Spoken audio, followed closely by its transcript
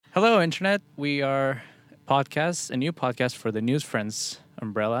Hello, Internet. We are a new podcast for the Newsfriends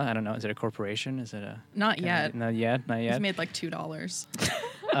umbrella. I don't know. Is it a corporation? Is it a... Not yet. Not yet. We've made like $2.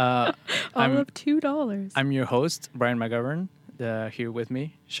 All of $2. I'm your host, Brian McGovern. Here with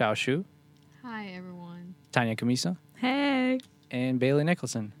me, Xiao Shu, Hi, everyone. Tanya Camisa, Hey. and Bailey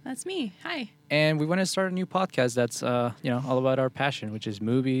Nicholson. That's me. Hi. And we want to start a new podcast that's, all about our passion, which is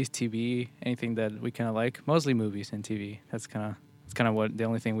movies, TV, anything that we kind of like. Mostly movies and TV. That's kind of what the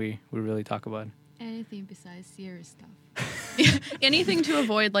only thing we really talk about. Anything besides serious stuff. Anything to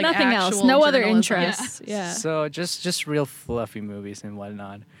avoid like Nothing actual else. No other journalism. interests. Yeah. So just real fluffy movies and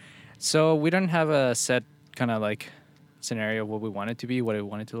whatnot. So we don't have a set kind of like scenario of what we want it to be, what we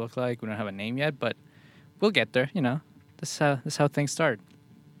want it to look like. We don't have a name yet, but we'll get there. You know, that's how things start.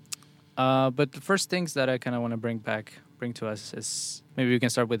 But the first things that I kind of want to bring to us is maybe we can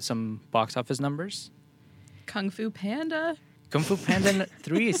start with some box office numbers. Kung Fu Panda. Kung Fu Panda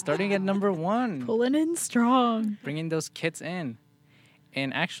 3 is starting at number 1. Pulling in strong. Bringing those kids in.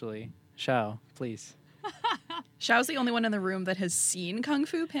 And actually, Xiao, please. Xiao's the only one in the room that has seen Kung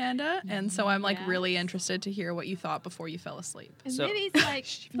Fu Panda, and so I'm like really interested to hear what you thought before you fell asleep. And So- maybe it's like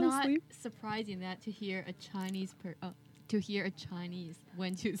fell not asleep. surprising that to hear a Chinese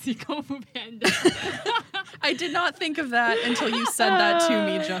went to see Kung Fu Panda. I did not think of that until you said that to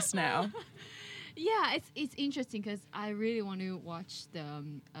me just now. Yeah, it's interesting because I really want to watch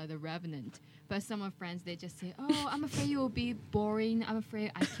the Revenant, but some of my friends they just say, "Oh, I'm afraid it will be boring. I'm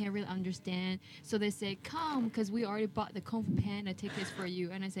afraid I can't really understand." So they say, "Come, because we already bought the Kung Fu Panda tickets for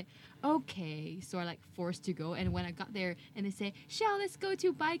you." And I say, "Okay." So I like forced to go. And when I got there, and they say, "Shall let's go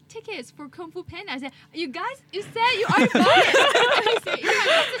to buy tickets for Kung Fu Panda?" I said, "You guys, you said you already bought it." And they say, "Yeah,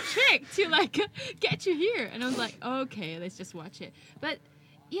 that's a trick to like get you here." And I was like, "Okay, let's just watch it." But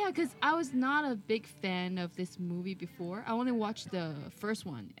yeah, because I was not a big fan of this movie before. I only watched the first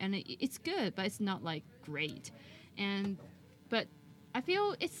one, and it's good, but it's not like great. But I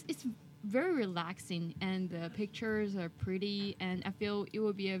feel it's very relaxing, and the pictures are pretty, and I feel it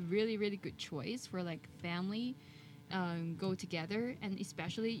would be a really really good choice for like family go together, and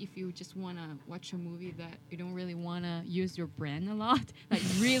especially if you just want to watch a movie that you don't really want to use your brain a lot, like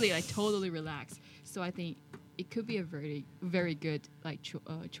really like totally relax. So I think it could be a very, very good like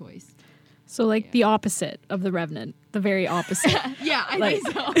choice. So like the opposite of the Revenant. The very opposite. Yeah, I Like-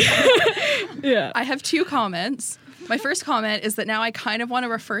 think so. Yeah. I have 2 comments. My first comment is that now I kind of want to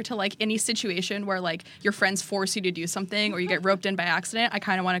refer to like any situation where like your friends force you to do something or you get roped in by accident. I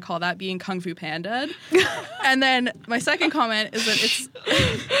kind of want to call that being Kung Fu Panda. And then my second comment is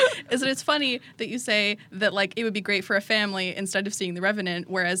that it's funny that you say that like it would be great for a family instead of seeing The Revenant,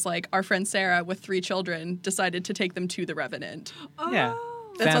 whereas like our friend Sarah with 3 children decided to take them to The Revenant. Yeah.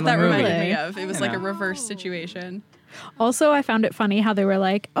 That's Family what that reminded movie. me of. It was You like a know. reverse situation. Also, I found it funny how they were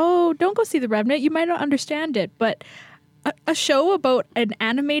like, "Oh, don't go see The Revenant. You might not understand it." But a show about an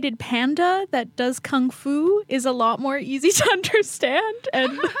animated panda that does kung fu is a lot more easy to understand.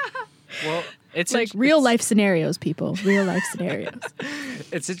 And Well, it's like real life scenarios, people. Real life scenarios.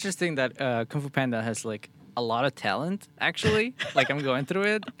 It's interesting that Kung Fu Panda has like a lot of talent. Actually, like I'm going through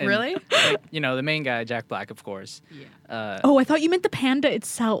it. And, Really? Like, the main guy, Jack Black, of course. Yeah. Oh, I thought you meant the panda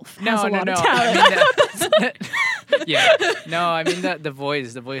itself has a lot of talent. I mean yeah. No, I mean the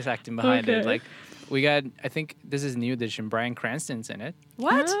voice acting behind it. Okay. Like we got, I think this is a new edition. Bryan Cranston's in it.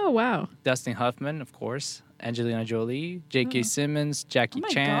 What? Oh, wow. Dustin Hoffman, of course. Angelina Jolie, J.K. Simmons, Jackie Oh my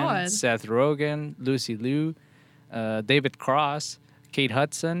Chan, God. Seth Rogen, Lucy Liu, David Cross, Kate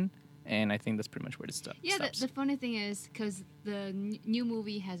Hudson, and I think that's pretty much where it stops. Yeah, the funny thing is, because the new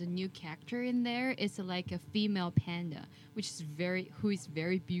movie has a new character in there. It's like a female panda, who is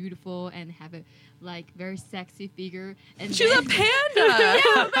very beautiful and have a like very sexy figure. And She's a then- panda.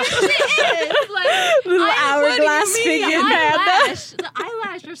 Yeah, but she is like Little what do you hourglass mean? figure The panda. The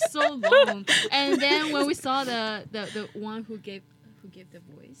eyelash are so long. And then when we saw the one who gave the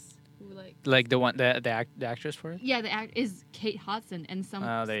voice, who Like the one, the actress for it? the act is Kate Hudson, and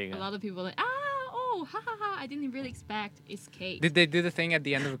Oh, there you a go. lot of people are like ha ha ha, I didn't really expect it's Kate. Did they do the thing at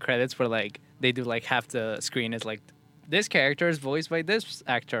the end of the credits where like they do like half the screen is like this character is voiced by this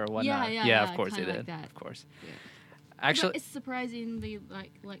actor or whatnot? Yeah, of course they kinda did. like that. Of course. Yeah. Actually, But it's surprisingly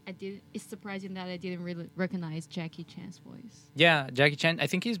it's surprising that I didn't really recognize Jackie Chan's voice. yeah, Jackie Chan. I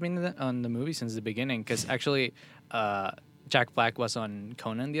think he's been on the movie since the beginning because actually, Jack Black was on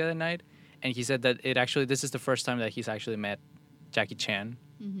Conan the other night, and he said that this is the first time that he's actually met Jackie Chan,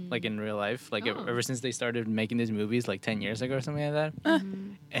 like in real life, like Oh. ever since they started making these movies like 10 years ago or something like that.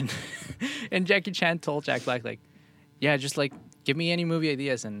 Mm-hmm. And and Jackie Chan told Jack Black like, yeah, just like give me any movie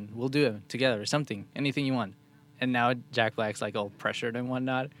ideas and we'll do it together or something, anything you want. and now Jack Black's like all pressured and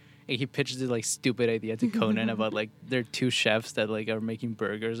whatnot. And he pitches this like stupid idea to Conan about like they're two chefs that like are making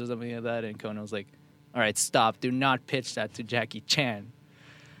burgers or something like that, and Conan was like, "All right, stop! Do not pitch that to Jackie Chan."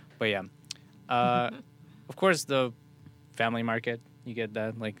 But yeah, of course the Family Market, you get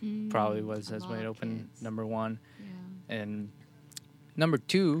that, like probably was a as lot wide of open kids. number one. Yeah. And number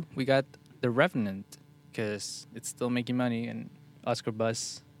two, we got The Revenant, because it's still making money and Oscar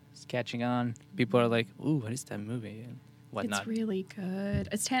buzz is catching on. People are like, "Ooh, what is that movie?" and whatnot. It's really good.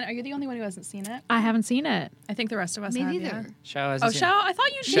 It's Tan. Are you the only one who hasn't seen it? I haven't seen it. I think the rest of us Me have. neither. Yeah. Shao hasn't Oh, seen Shao, I thought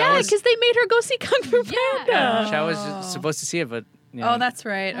you did. Shao Yeah, was- because they made her go see Kung Fu Yeah. Panda. Yeah, Shao was Oh. supposed to see it, but you know, Oh, that's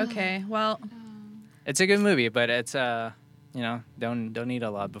right. Okay. Well, it's a good movie, but it's don't need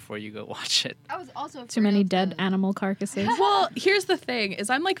a lot before you go watch it. I was also Too many dead animal carcasses. well, here's the thing: is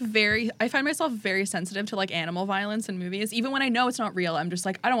I'm like I find myself very sensitive to like animal violence in movies. Even when I know it's not real, I'm just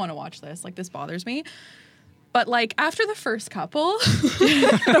like, I don't want to watch this. Like this bothers me. But like after the first couple,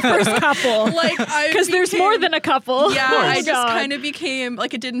 The first couple. like Because there's more than a couple. Yeah, Oh my I just God. kind of became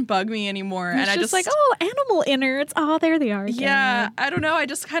like it didn't bug me anymore, It's and I just just like, oh, animal innards. Oh, there they are. Again. yeah, I don't know. I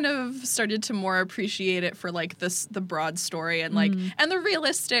just kind of started to more appreciate it for like the broad story and like and the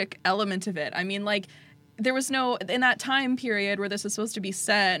realistic element of it. I mean, like there was no in that time period where this was supposed to be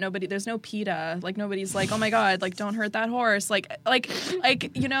set. There's no PETA. Like nobody's like, oh my God, like don't hurt that horse. Like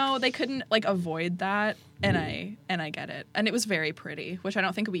they couldn't like avoid that. And I get it. And it was very pretty, which I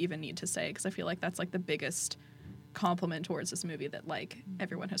don't think we even need to say because I feel like that's like the biggest compliment towards this movie that like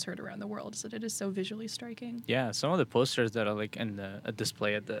everyone has heard around the world is that it is so visually striking. Yeah, some of the posters that are like in a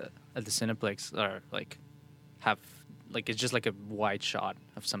display at the Cineplex are like have like it's just like a wide shot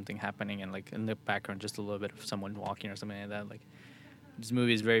of something happening and like in the background just a little bit of someone walking or something like that. Like this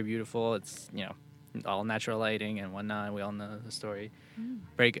movie is very beautiful. It's all natural lighting and whatnot. We all know the story.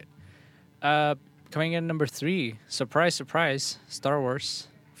 Very good. Coming in number 3, surprise, surprise, Star Wars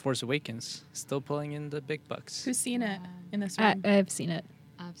Force Awakens still pulling in the big bucks. Who's seen it in this I, room? I've seen it.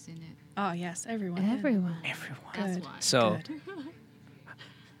 I've seen it. Oh yes, everyone. Everyone. Everyone. That's Good. why. So,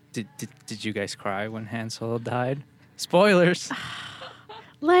 Good. did you guys cry when Han Solo died? Spoilers.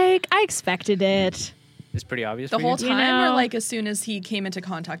 Like, I expected it. It's pretty obvious. The for whole you? time, or know- like as soon as he came into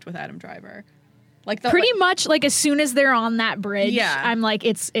contact with Adam Driver, like the Pretty much, like, as soon as they're on that bridge, Yeah. I'm like,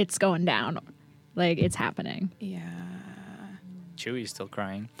 it's going down. Like, it's happening. Yeah. Chewie's still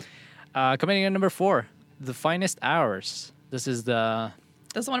crying. Coming in at number 4, The Finest Hours. This is the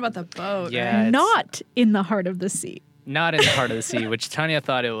That's the one about the boat. Yeah. Right? it's- Not in the heart of the sea. not in the heart of the sea, which Tanya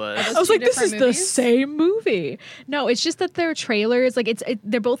thought it was. Those I was two like, this different is movies? the same movie. No, it's just that their trailers, like,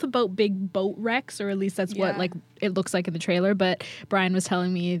 they're both about big boat wrecks, or at least that's what Yeah. like it looks like in the trailer. But Brian was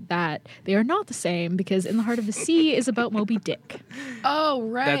telling me that they are not the same because In the Heart of the Sea is about Moby Dick. Oh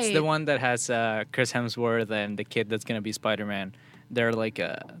right. That's the one that has Chris Hemsworth and the kid that's gonna be Spider-Man. They're like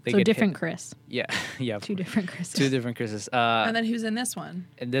they So get different hit. Chris. Yeah, yeah. Two different Chris's. Two different Chris's. And then who's in this one?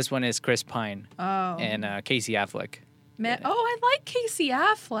 And this one is Chris Pine Oh. and Casey Affleck. Man, oh, I like Casey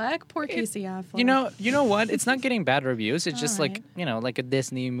Affleck. Poor Casey Affleck. You know what? It's not getting bad reviews. It's just Alright. like like a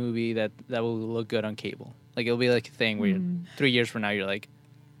Disney movie that will look good on cable. Like it'll be like a thing where 3 years from now you're like,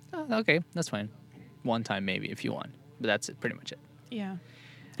 oh, okay, that's fine. One time maybe if you want, but that's it. Pretty much it. Yeah.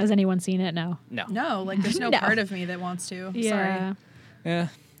 Has anyone seen it? No. No. No, like there's no, No. part of me that wants to. Yeah. Sorry. Yeah.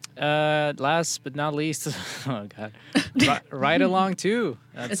 Last but not least, oh god, Ride Along 2.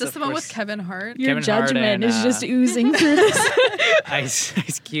 Is this the one with Kevin Hart? Your Kevin Hart judgment and, is just oozing through this.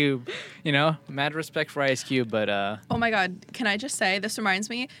 Ice Cube? Mad respect for Ice Cube, but Oh my God. Can I just say, this reminds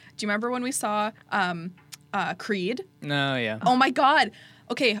me, do you remember when we saw Creed? no, yeah. Oh my God.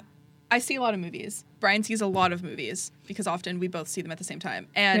 Okay. I see a lot of movies. Brian sees a lot of movies because often we both see them at the same time.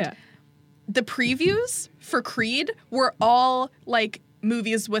 And Yeah. the previews for Creed were all like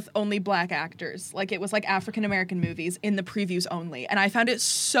movies with only black actors. Like it was like African American movies in the previews only. And I found it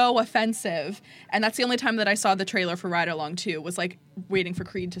so offensive. And that's the only time that I saw the trailer for Ride Along 2 was like waiting for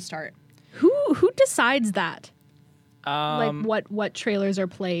Creed to start. Who decides that? Like Um, what trailers are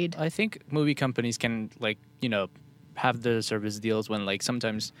played? I think movie companies can have the service deals when like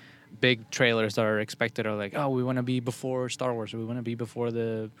sometimes big trailers are expected or like, oh, we want to be before Star Wars or we want to be before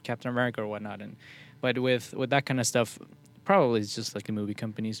the Captain America or whatnot. But with that kind of stuff, probably it's just like the movie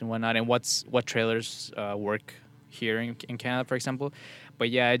companies and whatnot and what trailers work here in Canada, for example. But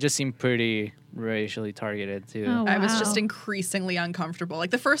yeah, it just seemed pretty racially targeted too. Oh, I was wow. just increasingly uncomfortable.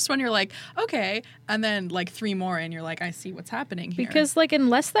 Like the first one, you're like, okay. And then like 3 more and you're like, I see what's happening here. Because like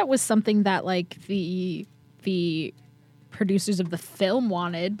unless that was something that like the producers of the film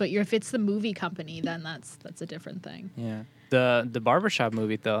wanted, but if it's the movie company, then that's a different thing. Yeah. The Barbershop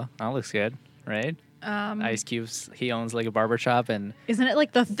movie though, that looks good, right? Ice Cube's, he owns like a barbershop, and Isn't it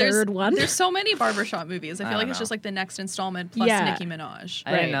like the third one? There's so many barbershop movies. I feel like don't it's know. just like the next installment plus Yeah. Nicki Minaj.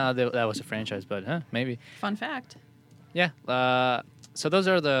 I didn't Right. know that was a franchise, but maybe. Fun fact. Yeah. So those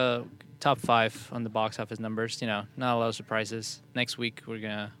are the top 5 on the box office numbers. You know, not a lot of surprises. Next week we're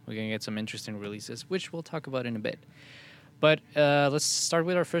gonna get some interesting releases, which we'll talk about in a bit. But let's start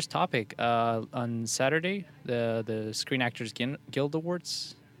with our first topic. On Saturday, the Screen Actors Guild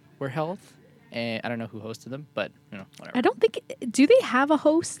Awards were held. And I don't know who hosted them, but whatever. I don't think. Do they have a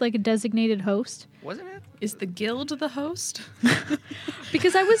host, like a designated host? Wasn't it? Is the guild the host?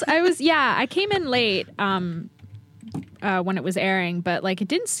 Because I came in late when it was airing, but like it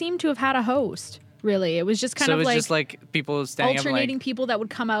didn't seem to have had a host. Really, it was just kind So it of was like just like people standing alternating up, like, people that would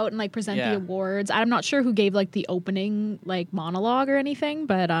come out and like present Yeah. the awards. I'm not sure who gave like the opening like monologue or anything,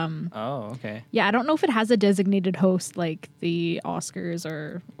 but oh, okay. yeah, I don't know if it has a designated host like the Oscars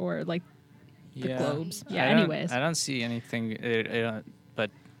or like the Globes. Yeah, anyways. I don't see anything,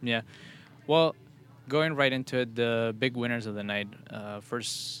 but yeah. Well, going right into it, the big winners of the night.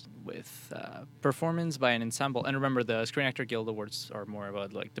 First with performance by an ensemble, and remember the Screen Actor Guild Awards are more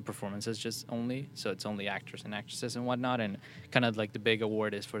about like the performances just only, so it's only actors and actresses and whatnot, and kind of like the big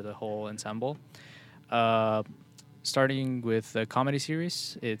award is for the whole ensemble. Starting with the comedy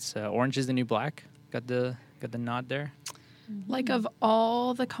series, it's Orange is the New Black. Got the nod there. Like, of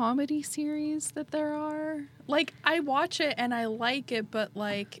all the comedy series that there are, like, I watch it and I like it, but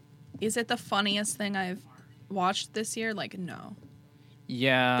like, is it the funniest thing I've watched this year? Like, no.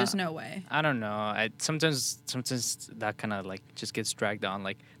 Yeah, There's no way. I don't know. Sometimes that kind of like just gets dragged on.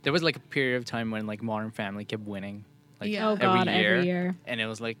 Like there was like a period of time when like Modern Family kept winning. Like Yeah. Oh God, every year. every year. And it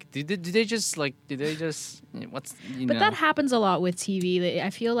was like, did they just what's But that happens a lot with TV. I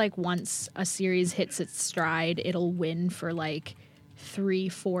feel like once a series hits its stride, it'll win for like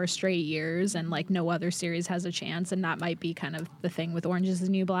 3-4 straight years, and like no other series has a chance. And that might be kind of the thing with Orange is the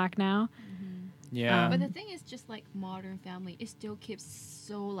New Black now. Yeah. But the thing is, just like Modern Family, it still keeps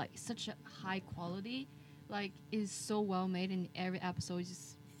so like such a high quality, like is so well made, and every episode is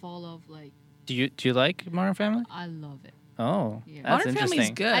just full of like. do you like Modern Family? I love it. Oh, Yeah. that's Modern Family interesting. is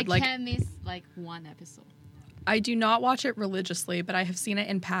good. I Like, can't miss like one episode. I do not watch it religiously, but I have seen it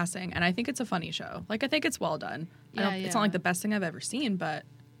in passing, and I think it's a funny show. Like, I think it's well done. It's not like the best thing I've ever seen, but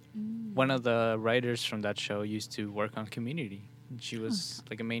One of the writers from that show used to work on Community. She was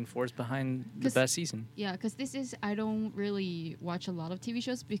like a main force behind the 'Cause- best season. Yeah, because this is I don't really watch a lot of TV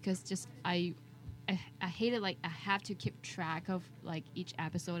shows because just I hate it. Like I have to keep track of like each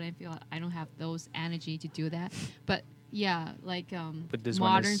episode, and I feel like I don't have those energy to do that. But yeah, like But this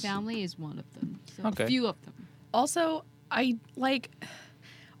one Modern is- Family is one of them. So Okay. a few of them. also, I like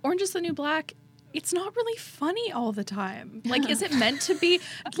Orange is the New Black. It's not really funny all the time. Like, is it meant to be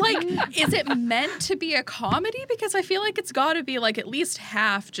a comedy? Because I feel like it's got to be like at least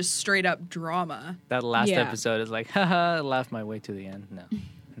half just straight up drama. That last Yeah. episode is like, haha, I laughed my way to the end. No,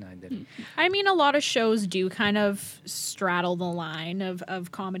 I didn't. I mean, a lot of shows do kind of straddle the line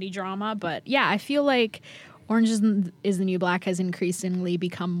of comedy drama, but yeah, I feel like Orange is the New Black has increasingly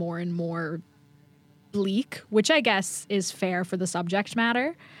become more and more bleak, which I guess is fair for the subject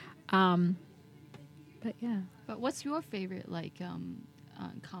matter. But yeah. But what's your favorite like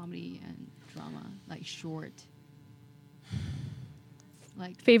comedy and drama, like short?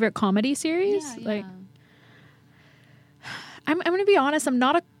 Like Favorite comedy series? yeah, Like yeah. I'm going to be honest, I'm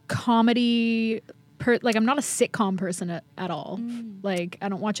not a comedy I'm not a sitcom person at all. Like I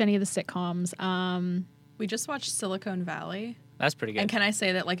don't watch any of the sitcoms. We just watched Silicon Valley. That's pretty good. And can I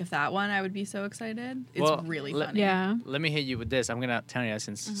say that, like, if that one, I would be so excited? It's Well, really let- funny. Yeah. Let me hit you with this. I'm gonna tell you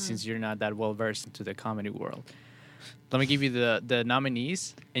since you're not that well versed into the comedy world. Let me give you the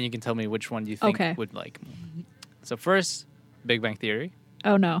nominees, and you can tell me which one you think Okay. would like. So first, Big Bang Theory.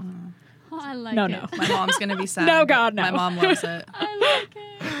 Oh no. Oh, I like No, it. no. My mom's going to be sad. No, but God, no. My mom loves it. I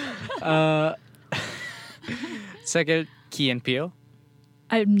like it. Second, Key and Peele.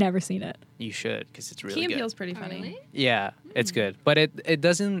 I've never seen it. You should, because it's really Key and good. Peele's pretty funny. Really? Yeah, it's good, but it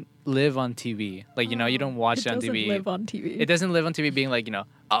doesn't live on TV. Like you don't watch it on doesn't TV. live on TV. It doesn't live on TV being like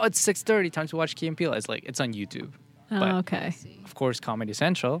oh, it's 6:30, time to watch Key and Peele. It's like it's on YouTube. Oh, but- okay. See. Of course, Comedy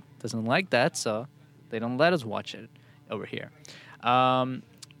Central doesn't like that, so they don't let us watch it over here.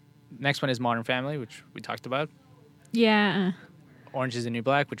 Next one is Modern Family, which we talked about. Yeah. Orange is the New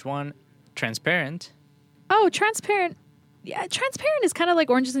Black, which one? Transparent. Oh, Transparent. Yeah, Transparent is kind of like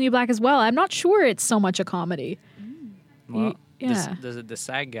Orange is the New Black as well. I'm not sure it's so much a comedy. Well, yeah. the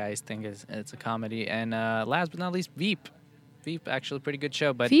SAG guys think it's a comedy. And last but not least, Veep. Veep, actually a pretty good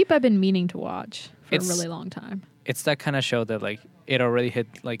show, but Veep I've been meaning to watch for a It's- really long time. it's that kind of show that like it already hit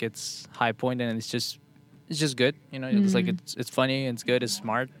like its high point and it's just good. You know, it's like it's funny, it's good, it's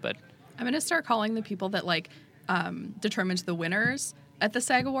smart, but I'm gonna start calling the people that like determined the winners at the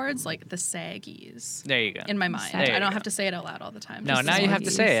SAG Awards like the Saggies. there you go. In my mind, There you I don't go. have to say it out loud all the time. No, just now the you have to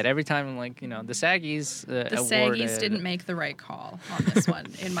Saggies. say it every time. Like, you know, the Saggies. The award, Saggies didn't make the right call on this one,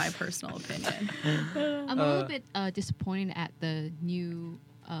 in my personal opinion. I'm a little bit disappointed at the new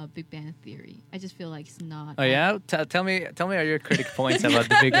Big Bang Theory. I just feel like it's not. Oh yeah, tell me all your critic points about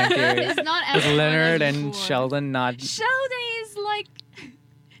the Big Bang Theory. It's not as With fun Leonard as and before. Sheldon not. Sheldon is like,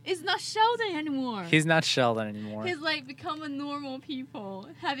 it's not Sheldon anymore. He's not Sheldon anymore. He's like become a normal people,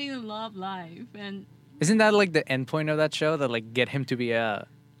 having a love life, and Isn't that like the end point of that show? That like get him to be a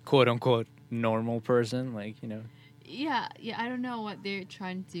quote unquote normal person, like, you know. yeah. I don't know what they're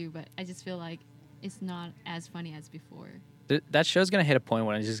trying to do, but I just feel like it's not as funny as before. That show's gonna hit a point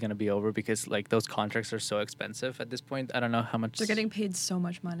when it's just gonna be over because like those contracts are so expensive at this point. I don't know how much They're getting paid so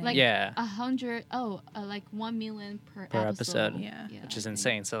much money. Like Yeah. 100, like 1 million per episode. Yeah. which is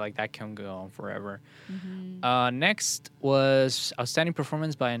insane. So like that can go on forever. Mm-hmm. Next was outstanding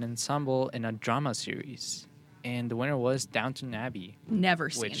performance by an ensemble in a drama series, and the winner was Downton Abbey, Never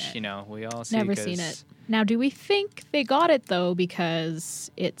seen which it. you know we all see. Never seen it. Now, do we think they got it though? Because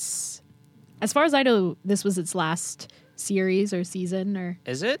it's, as far as I know, this was its last series or season, or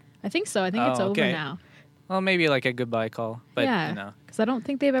Is it? I think so. I think it's Oh, over okay. now. Well, maybe like a goodbye call, but yeah, you know, because I don't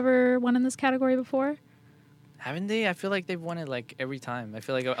think they've ever won in this category before. haven't they? I feel like they've won it like every time. I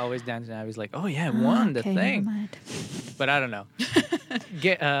feel like always Downton Abbey's like, oh yeah, I won the Okay, thing, never mind. but I don't know.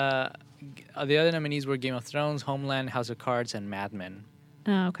 The other nominees were Game of Thrones, Homeland, House of Cards, and Mad Men.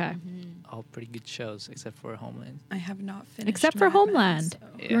 Oh, okay. All pretty good shows except for Homeland. I have not finished. Except for Mad Men, Homeland. so-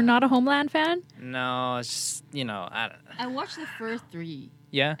 Yeah. You're not a Homeland fan? No, it's just, you know, I don't. I watched the first 3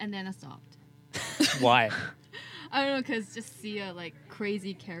 Yeah. and then I stopped. Why? I don't know, cause just see like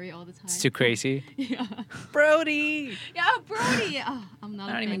crazy Carrie all the time. It's too crazy. Yeah, Brody. yeah, Brody. Oh, I'm not.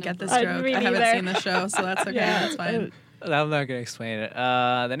 I don't even get this I- joke. me I haven't neither. seen the show, so that's okay. That's fine. I'm not gonna explain it.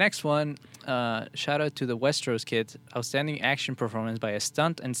 The next one, shout out to the Westeros kids. Outstanding action performance by a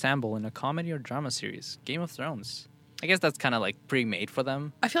stunt ensemble in a comedy or drama series. Game of Thrones. I guess that's kind of like pre-made for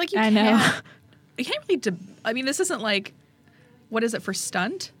them. I feel like you I can't. know. You can't really. I mean, this isn't like. What is it for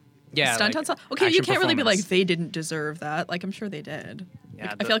stunt? Yeah. Stunt like ensemble. Okay, you action can't really be like performance. they didn't deserve that. Like I'm sure they did. Yeah,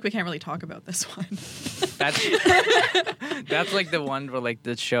 Like, I feel like we can't really talk about this one. That's like the one where like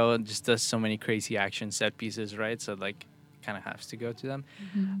the show just does so many crazy action set pieces, right? So like kind of has to go to them.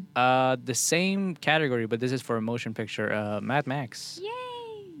 The same category, but this is for a motion picture. Mad Max. Yay!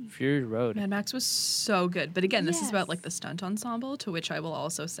 Fury Road. Mad Max was so good, but again, this is about Yes. like the stunt ensemble, to which I will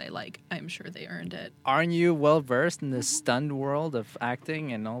also say like I'm sure they earned it. Aren't you well versed in the stunt world of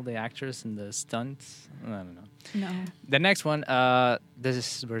acting and all the actors in the stunts? I don't know. No. The next one, this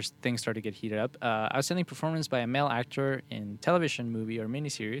is where things start to get heated up. Outstanding performance by a male actor in television, movie, or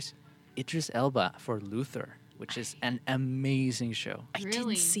miniseries. Idris Elba for Luther, which is an amazing show. I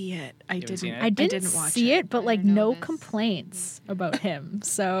Really? didn't see it. I haven't didn't. seen it? I didn't watch see it, but I like don't know no this. complaints about him.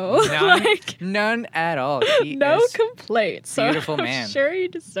 So None, like none at all. He no is complaints. So beautiful I'm man. sure he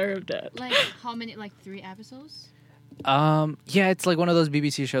deserved it. Like how many? Like 3 episodes? Yeah, it's like one of those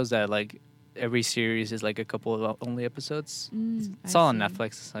BBC shows that like every series is like a couple of only episodes. It's all on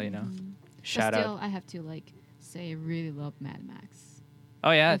Netflix, so you know. Shout but still, out. I have to like say I really love Mad Max.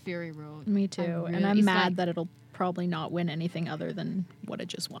 Oh yeah, The Fury Road. Me too. really- and I'm it's mad like- that it'll probably not win anything other than what it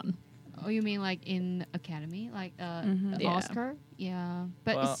just won. Oh, you mean like in Academy, like Mhm. the Yeah. Oscar? Yeah,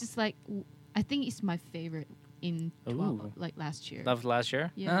 but Well- it's just like I think it's my favorite in 12, Ooh. like last year. Loved last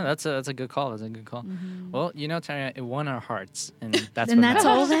year. Yeah. That's a good call. That's a good call. Mhm. Well, you know, Tanya, it won our hearts, and that's and what that's matters.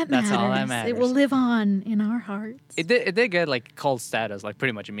 all that matters. That's all that matters. It will live on in our hearts. It did get like cult status like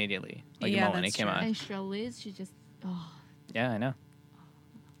pretty much immediately, like Yeah, the moment it that's came true. out. And Charlize, she just Yeah, I know.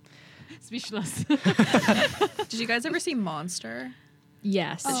 speechless. Did you guys ever see Monster?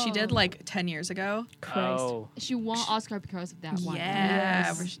 Yes. That she Oh. did like 10 years ago. Christ. Oh, She won Oscar because of that one. Yeah.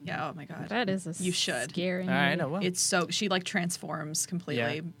 Yes. where she- yeah. Oh my god. That is a You should. scary all right. movie. No, well, It's so she like transforms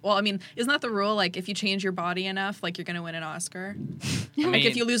completely. Yeah. Well, I mean, isn't that the rule? Like, if you change your body enough, like you're gonna win an Oscar. I Like, mean,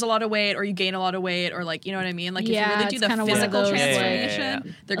 if you lose a lot of weight or you gain a lot of weight, or like, you know what I mean? Like, Yeah, if you really it's do the kinda one of physical those, like-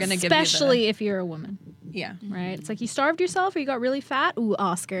 transformation, they're gonna give Especially you if you're a woman, the yeah. right? It's like you starved yourself or you got really fat. Ooh,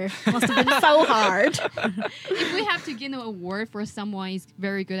 Oscar. Must have been so hard. If we have to give an award for someone who's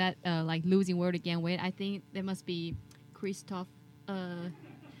very good at like losing weight or gain weight, I think there must be Christoph.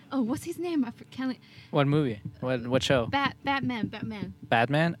 What's his name? I can't. what movie? What show? Batman.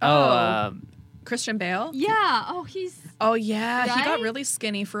 Batman. Oh. Christian Bale? Yeah. Oh, he's Oh, yeah. He got Right? really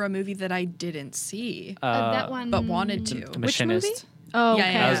skinny for a movie that I didn't see, that one. but wanted The to. Which movie? Machinist. Oh, Yeah,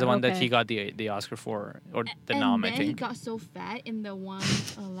 okay. yeah, That was the one that okay. he got the Oscar for, or the and nom, I then he think. got so fat in the one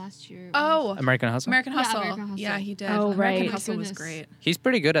last year. Oh, American Hustle. American Yeah, Hustle. American Hustle. Yeah, he did. Oh, right. American Oh my Hustle was goodness. great. He's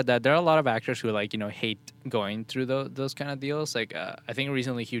pretty good at that. There are a lot of actors who hate going through those kind of deals. Like I think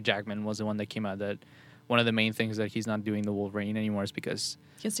recently Hugh Jackman was the one that came out that one of the main things that he's not doing the Wolverine anymore is because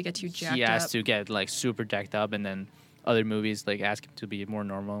He has to get too jacked he has up. to get like super jacked up, and then other movies like ask him to be more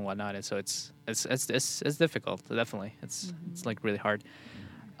normal and whatnot. And so it's difficult. Definitely, it's like really hard.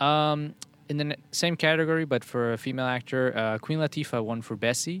 In the same category, but for a female actor, Queen Latifah won for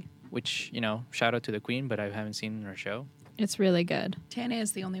Bessie, which shout out to the Queen, but I haven't seen her show. It's really good. Tana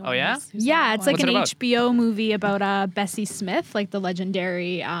is the only one. Oh, yeah? who's Yeah, not it's one. like What's an it about? HBO movie about Bessie Smith, like the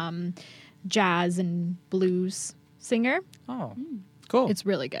legendary jazz and blues singer. Oh, cool. It's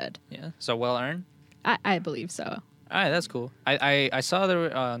really good. Yeah, so well earned. I believe so. All right, that's cool. I saw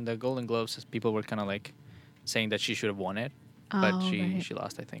the Golden Globes. People were kind of like saying that she should have won it, but Oh, she right. she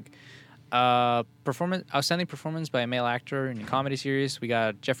lost, I think. Outstanding performance by a male actor in a comedy series. We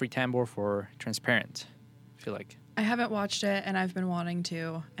got Jeffrey Tambor for Transparent. I feel like. I haven't watched it, and I've been wanting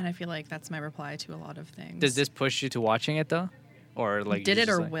to, and I feel like that's my reply to a lot of things. Does this push you to watching it though, or like Did you it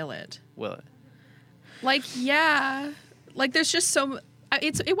just or like, will it? will it? Like, yeah. Like, there's just so...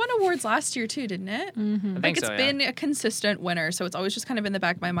 It won awards last year, too, didn't it? Mm-hmm. I Like, think it's so, yeah. been a consistent winner, so it's always just kind of in the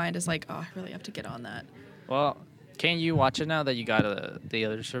back of my mind is like, oh, I really have to get on that. Well, can you watch it now that you got the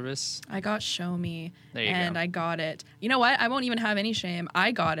other service? I got Show Me, There you and go. I got it. You know what? I won't even have any shame.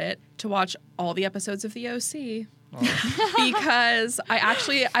 I got it to watch all the episodes of The OC. Because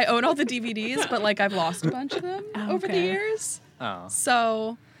I own all the DVDs, but like I've lost a bunch of them over the Okay. years. Oh,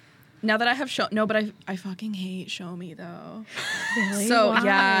 So now that I have I fucking hate Show Me though. Really? So Why?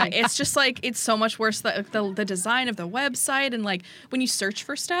 yeah, it's just like it's so much worse. The design of the website and like when you search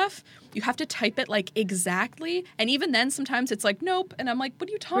for stuff, you have to type it like exactly, and even then sometimes it's like nope, and I'm like, what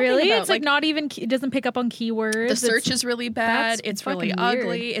are you talking Really? about? It's like not even. It doesn't pick up on keywords. the search is really bad. that's It's really fucking weird.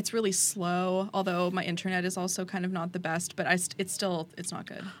 ugly. It's really slow. Although my internet is also kind of not the best, but it's not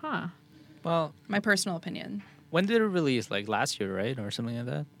good. Huh. well, My personal opinion. when did it release? Like last year, right, or something like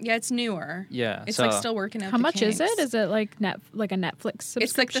that? Yeah, it's newer. Yeah, It's so like still working out. How the much is kinks. it? Is it like a Netflix subscription?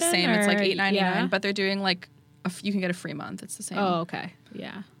 It's like the same. It's like or- $8.99, yeah? but they're doing like you can get a free month. It's the same. Oh, okay.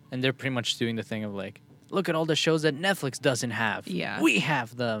 Yeah. and they're pretty much doing the thing of like, look at all the shows that Netflix doesn't have. Yeah. we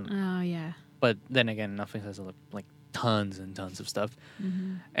have them. Oh, yeah. But then again, Netflix has like tons and tons of stuff.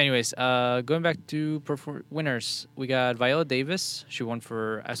 Mm-hmm. Anyways, going back to winners, we got Viola Davis. She won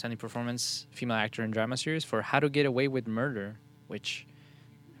for Outstanding Performance, Female Actor in Drama Series for How to Get Away with Murder, which,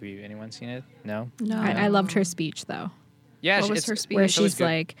 anyone seen it? No? No. I loved her speech, though. Yeah, What was it's- her speech? Where it was she's good.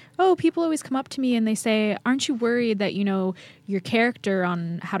 like, "Oh, people always come up to me and they say, "Aren't you worried that your character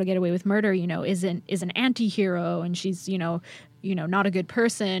on How to Get Away with Murder, is an anti-hero and she's not a good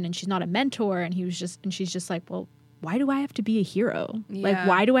person and she's not a mentor?" And she's just like, "Well, why do I have to be a hero? Like, Yeah.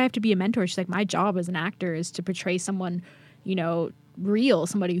 why do I have to be a mentor?" She's like, "My job as an actor is to portray someone, real,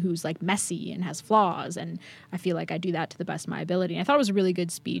 somebody who's like messy and has flaws, and I feel like I do that to the best of my ability." And I thought it was a really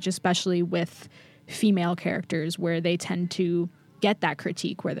good speech, especially with female characters where they tend to get that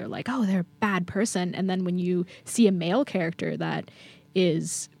critique where they're like, oh, they're a bad person, and then when you see a male character that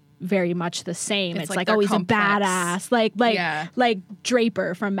is very much the same, It's it's like like, they're oh, he's complex. a badass, Yeah. like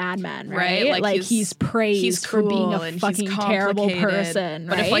Draper from Mad Men, right? Right, like he's praised he's for being cool a and he's fucking terrible complicated. person,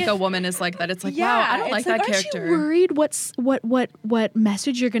 But right? if like a woman is like that, it's like, wow, I don't like it's that aren't character. you worried what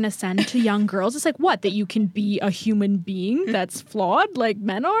message you're gonna send to young girls? It's like what, that you can be a human being that's flawed like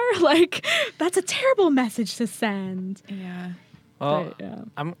men are? Like that's a terrible message to send. Yeah. Well, But,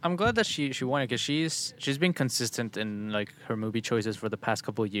 yeah. I'm glad that she won it because she's been consistent in like her movie choices for the past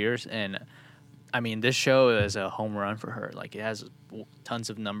couple of years, and I mean this show is a home run for her. Like it has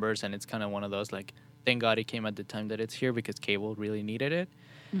tons of numbers, and it's kind of one of those like, thank God it came at the time that it's here because cable really needed it.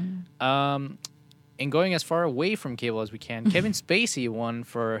 And going as far away from cable as we can, Kevin Spacey won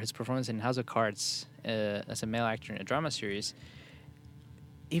for his performance in House of Cards as a male actor in a drama series.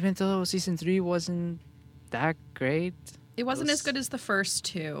 Even though season 3 wasn't that great. It wasn't was- as good as the first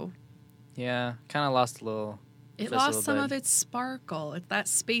two. Yeah, kind of lost a little. It fizzled lost a some bit. of its sparkle. That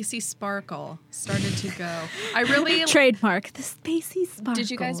spacey sparkle started to go. I really... Trademark the Spacey sparkle.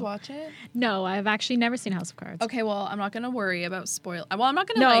 Did you guys watch it? No, I've actually never seen House of Cards. Okay, well, I'm not going to worry about spoil. Well, I'm not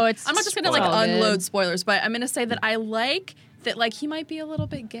going to No, like... it's I'm not just going to like all good. unload spoilers, but I'm going to say that I like that like he might be a little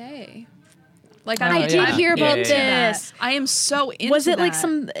bit gay. Like I did hear about this. I am so into Was it like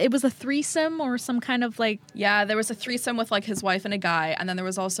that. it was a threesome or some kind of like... Yeah, there was a threesome with like his wife and a guy, and then there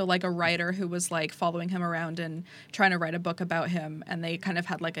was also like a writer who was like following him around and trying to write a book about him, and they kind of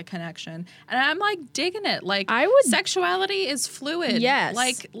had like a connection. And I'm like digging it. Like sexuality is fluid. Yes.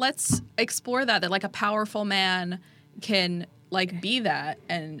 Like let's explore that like a powerful man can like be that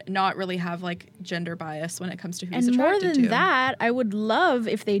and not really have like gender bias when it comes to who he's And more attracted than to. that, I would love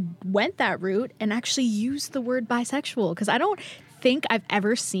if they went that route and actually used the word bisexual, because I don't think I've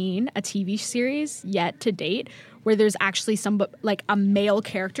ever seen a TV series yet to date where there's actually like a male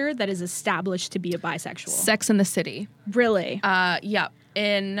character that is established to be a bisexual. Sex in the City. Really? Yeah.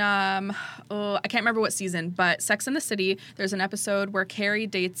 In I can't remember what season, but Sex in the City, there's an episode where Carrie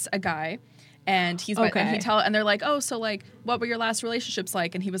dates a guy. And and they're like, oh, so like, what were your last relationships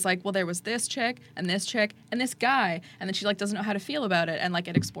like? And he was like, well, there was this chick and this chick and this guy, and then she like doesn't know how to feel about it, and like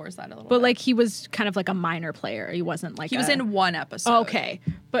it explores that a little. But bit. like he was kind of like a minor player. He wasn't like he was in one episode. Okay,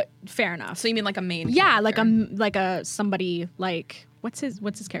 but fair enough. So you mean like a main? Yeah, character. like a somebody like what's his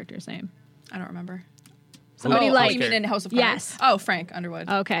character's name? I don't remember. Somebody you mean in House of Cards? Yes. Oh, Frank Underwood.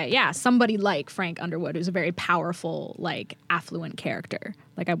 Okay, yeah, somebody like Frank Underwood, who's a very powerful, like affluent character.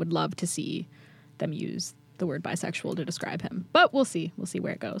 Like I would love to see them use the word bisexual to describe him, but we'll see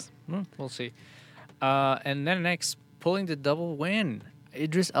where it goes. We'll see. And then next, pulling the double win,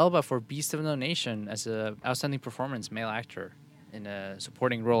 Idris Elba for Beast of No Nation as a outstanding performance male actor in a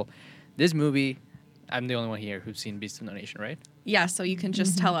supporting role. This movie, I'm the only one here who's seen Beast of No Nation, right? Yeah, so you can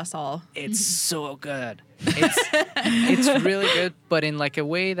just tell us all. It's so good. It's really good, but in like a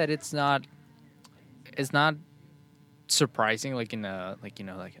way that it's not surprising, like in a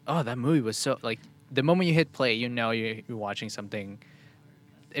oh, that movie was so, like, the moment you hit play, you know you're watching something.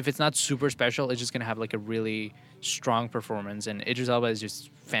 If it's not super special, it's just gonna have like a really strong performance, and Idris Elba is just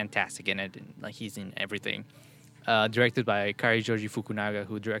fantastic in it. And, like, he's in everything. Directed by Kari Joji Fukunaga,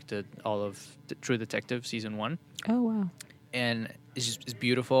 who directed all of True Detective season 1. Oh wow! And it's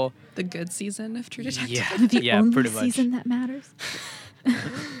beautiful. The good season of True Detective. Yeah, only pretty much. season that matters.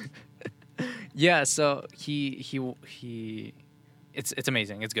 Yeah, so he it's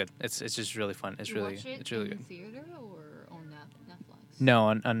amazing. It's good. It's just really fun. It's really good. Theater or on Netflix? No,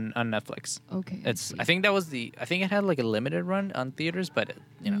 on Netflix. Okay. I think it had like a limited run on theaters, but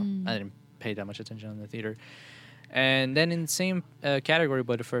I didn't pay that much attention on the theater. And then in the same category,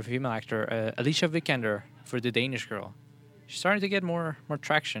 but for a female actor, Alicia Vikander for The Danish Girl. She's starting to get more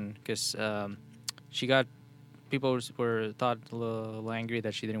traction because she got. People thought a little angry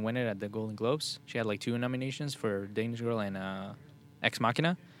that she didn't win it at the Golden Globes. She had like 2 nominations for Danish Girl and Ex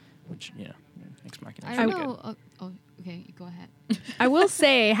Machina, which Ex Machina. I don't know. Okay, go ahead. I will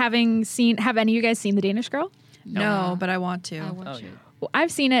say, have any of you guys seen The Danish Girl? No, but I want to. I want to. Well,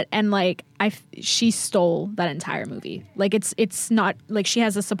 I've seen it, and like she stole that entire movie. Like it's not like she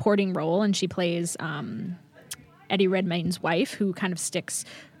has a supporting role, and she plays Eddie Redmayne's wife, who kind of sticks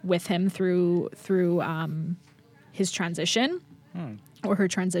with him through his transition or her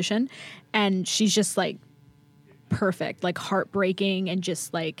transition, and she's just like perfect, like heartbreaking, and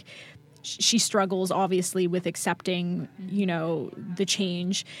just like she struggles obviously with accepting the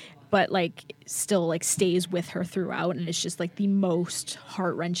change, but like still like stays with her throughout, and it's just like the most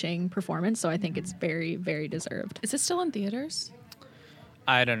heart-wrenching performance. So I think it's very, very deserved. Is it still in theaters?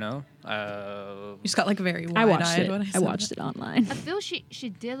 I don't know. You just got like very wide-eyed. I watched it online. I feel she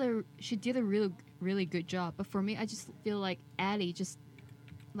did a really good job, but for me, I just feel like Addie just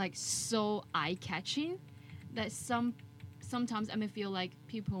like so eye-catching that sometimes I may feel like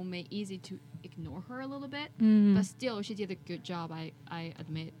people may easy to ignore her a little bit, but still she did a good job. I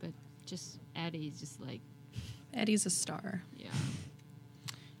admit, but just Eddie is just like Eddie's a star. Yeah.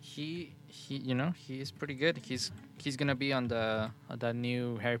 He is pretty good. He's gonna be on that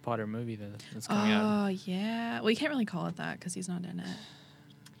new Harry Potter movie that's coming out. Oh yeah. Well, you can't really call it that because he's not in it.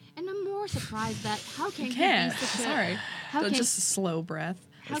 And I'm more surprised that how can you he can't. be such a Sorry. how can Just a slow breath.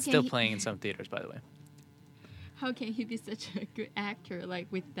 It's still playing in some theaters, by the way. How can he be such a good actor like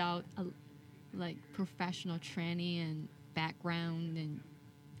without a like professional training and background and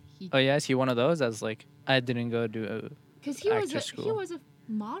he? Oh yeah, is he one of those that's like I didn't go to because he was a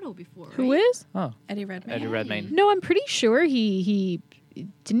model before. Who right? is? Oh, Eddie Redmayne. Eddie Redmayne. No, I'm pretty sure he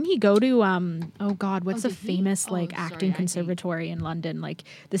didn't he go to oh god, what's the famous acting conservatory in London, like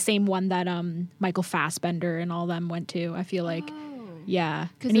the same one that Michael Fassbender and all them went to. I feel like yeah,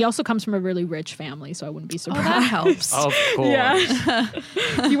 and he also comes from a really rich family, so I wouldn't be surprised. Oh, that helps. Of course. Yeah.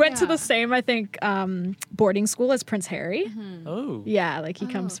 He went to the same, I think, boarding school as Prince Harry. Mm-hmm. Oh. Yeah, like he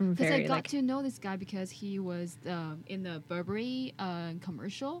comes from very. I got to know this guy because he was in the Burberry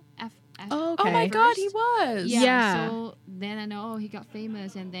commercial Oh, okay. Oh my God, he was. Yeah. So then I know he got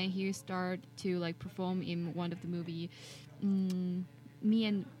famous, and then he started to like perform in one of the movie, Me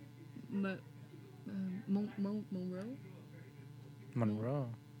and Monroe. Monroe.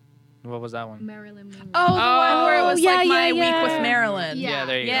 What was that one? Marilyn Monroe. Oh, the one where it was yeah, like yeah, My yeah. Week with Marilyn. Yeah,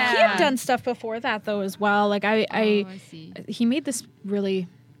 there you go. Yeah. He had done stuff before that though as well. Like I see. he made this really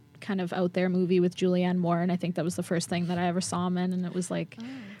kind of out there movie with Julianne Moore, and I think that was the first thing that I ever saw him in, and it was like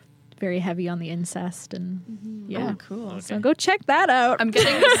very heavy on the incest and yeah. Oh, cool. So go check that out. I'm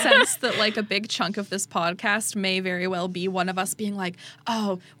getting the sense that like a big chunk of this podcast may very well be one of us being like,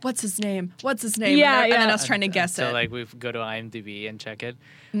 "Oh, what's his name? What's his name?" Yeah, and then yeah. us trying to guess So it. like we go to IMDb and check it.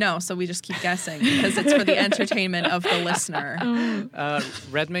 No, so we just keep guessing because it's for the entertainment of the listener.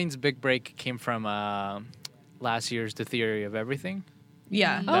 Redmayne's big break came from last year's The Theory of Everything.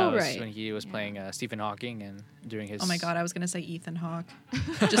 Yeah. Oh, That was right. when he was playing Stephen Hawking and during his. Oh my God, I was gonna say Ethan Hawke.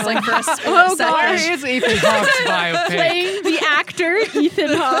 Just like for a split Oh, second. God. is Ethan Hawke's biopic? Playing the actor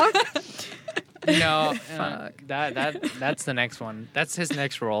Ethan Hawke. No, Fuck. that's the next one. That's his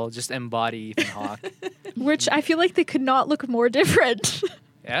next role. Just embody Ethan Hawke. Which I feel like they could not look more different.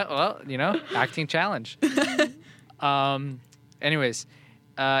 Yeah, well, acting challenge. Anyways,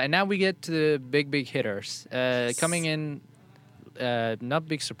 and now we get to the big hitters. Coming in, not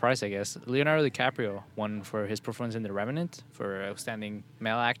big surprise, I guess. Leonardo DiCaprio won for his performance in The Revenant for outstanding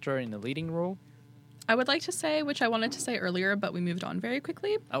male actor in the leading role. I would like to say, which I wanted to say earlier, but we moved on very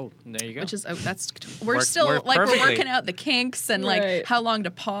quickly. Oh, there you go. Which is that's Worked we're perfectly. working out the kinks and like Right. how long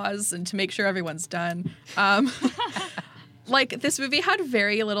to pause and to make sure everyone's done. Like this movie had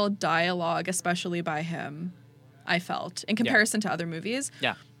very little dialogue, especially by him. I felt in comparison to other movies,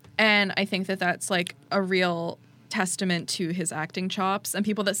 yeah. and I think that that's like a real testament to his acting chops. And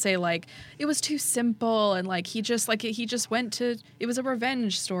people that say like it was too simple and like he just went to, it was a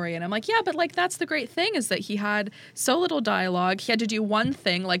revenge story, and I'm like, yeah, but like that's the great thing is that he had so little dialogue. He had to do one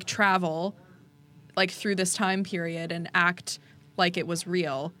thing, like travel like through this time period and act like it was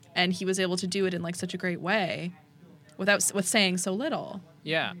real, and he was able to do it in like such a great way with saying so little.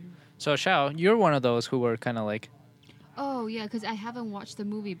 Yeah. So, Xiao, you're one of those who were kind of like, Oh yeah, because I haven't watched the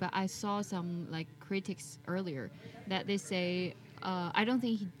movie, but I saw some like critics earlier that they say I don't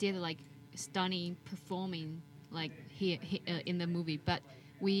think he did like stunning performing like he in the movie, but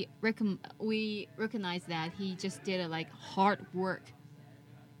we recognize that he just did like hard work.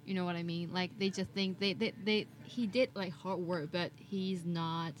 You know what I mean? Like they just think they he did like hard work, but he's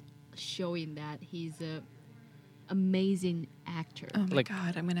not showing that he's a amazing actor. Oh my Like-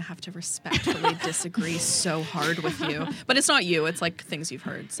 God, I'm going to have to respectfully disagree so hard with you. But it's not you, it's like things you've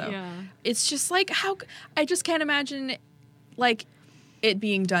heard. So Yeah. it's just like I just can't imagine like it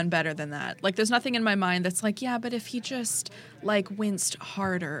being done better than that. Like there's nothing in my mind that's like, yeah, but if he just like winced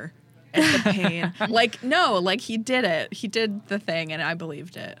harder at the pain. Like no, like he did it. He did the thing and I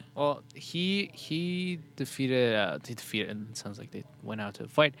believed it. well, he defeated, it sounds like they went out to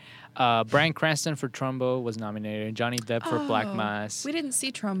fight. Bryan Cranston for Trumbo was nominated. Johnny Depp for Black Oh, Mass. We didn't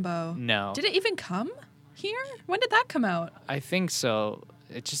see Trumbo. No. Did it even come here? When did that come out? I think so.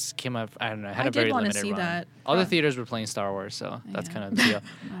 It just came up. I don't know. It had I a did very wanna limited see run. that. All the Pro- theaters were playing Star Wars, so that's Yeah. kind of the deal.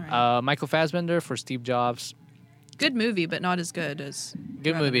 All right. Michael Fassbender for Steve Jobs. Good movie, but not as good as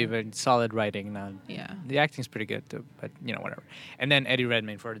Good movie, Revenant. but solid writing. Not, Yeah. the acting's pretty good too, but whatever. And then Eddie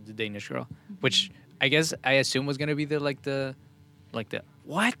Redmayne for The Danish Girl, which I guess I assume was gonna be the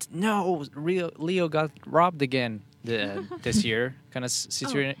what? No, Leo got robbed again this year kind of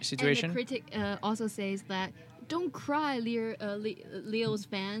situation. And the critic also says that don't cry, Leo's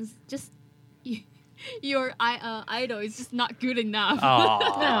fans. Just your idol is just not good enough.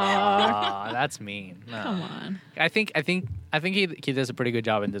 Aw, that's mean. No. Come on. I think he does a pretty good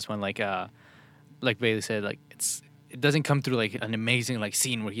job in this one. Like Bailey said, like it doesn't come through like an amazing like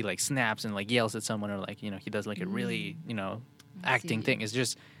scene where he like snaps and like yells at someone or like he does like a really acting see. thing. It's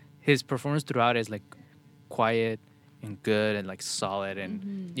just his performance throughout is like quiet and good and like solid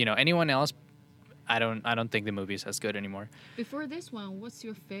and anyone else. I don't think the movie is as good anymore. Before this one, what's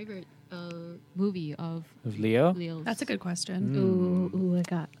your favorite movie of Of Leo, Leo's? That's a good question. Ooh, I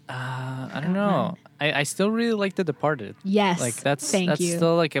got. I don't know. I still really like The Departed. Yes. Like that's Thank you.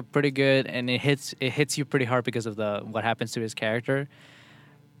 still like a pretty good, and it hits you pretty hard because of what happens to his character.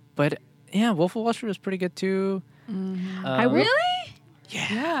 But yeah, Wolf of Wall Street was pretty good too. I really?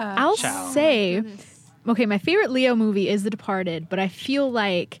 Yeah. I'll Ciao. say, Goodness. okay, my favorite Leo movie is The Departed, but I feel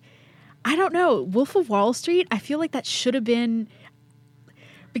like, I don't know, Wolf of Wall Street, I feel like that should have been,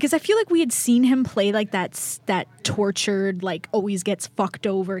 because I feel like we had seen him play like that tortured, like always gets fucked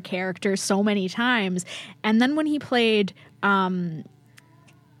over character so many times. And then when he played,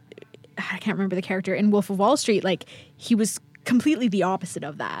 I can't remember the character in Wolf of Wall Street, like he was completely the opposite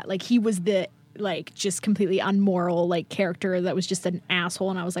of that. Like he was the like just completely unmoral like character that was just an asshole,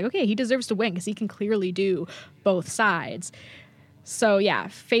 and I was like, okay, he deserves to win because he can clearly do both sides. So yeah,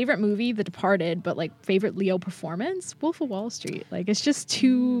 favorite movie, The Departed, but like favorite Leo performance, Wolf of Wall Street. Like it's just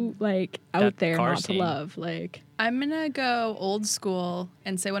too like out That there car not scene. to love. Like I'm gonna go old school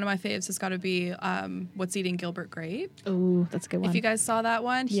and say one of my faves has got to be What's Eating Gilbert Grape. oh, that's a good one. If you guys saw that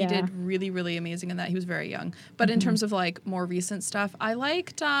one, he Yeah. did really, really amazing in that. He was very young. But in terms of like more recent stuff, I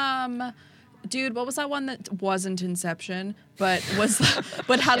liked dude, what was that one that wasn't Inception, but was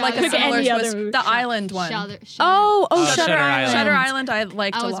but had like a Like similar any other twist? movie. The Island one. oh, Shutter Island. Shutter Island I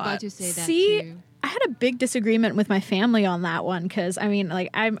liked I a was lot. about to say that See, too. I had a big disagreement with my family on that one because I mean, like,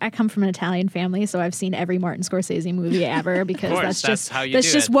 I come from an Italian family, so I've seen every Martin Scorsese movie ever because course, that's that's just how you that's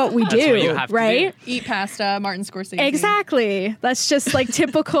do just it. what we That's do, what you have to right? do. Eat pasta, Martin Scorsese. Exactly. That's just like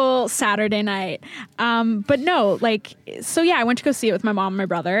typical Saturday night. But no, like, so yeah, I went to go see it with my mom and my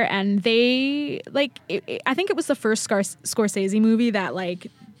brother, and they like. I think it was the first Scorsese movie that like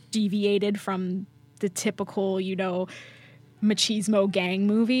deviated from the typical, you know, machismo gang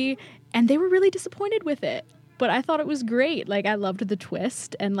movie, and they were really disappointed with it. But I thought it was great. Like, I loved the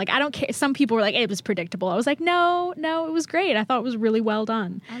twist, and like, I don't care. Some people were like, it was predictable. I was like, no, it was great. I thought it was really well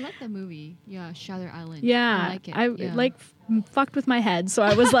done. I like that movie. Yeah, Shutter Island. Yeah, I like it. I yeah. like fucked with my head, so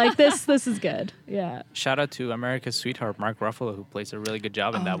I was like, this is good. Yeah. Shout out to America's sweetheart, Mark Ruffalo, who plays a really good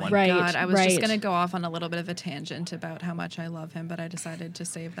job in that one. right. God, I was just right. going to go off on a little bit of a tangent about how much I love him, but I decided to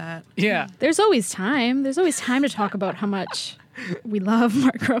save that. Yeah. There's always time. There's always time to talk about how much we love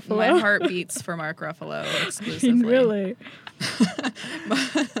Mark Ruffalo. My heart beats for Mark Ruffalo I exclusively. mean, really.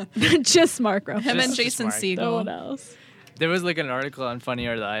 Just Mark Ruffalo. Him and Just Jason Mark. No one Segel. else. There was like an article on Funny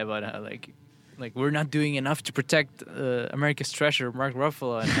or Die about how like we're not doing enough to protect America's treasure, Mark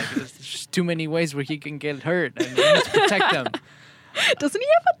Ruffalo, and like there's just too many ways where he can get hurt, and we need to protect him. Doesn't he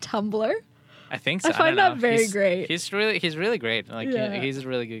have a Tumblr? I think so. I find don't that know. very He's- great. He's really great. Like Yeah. he's a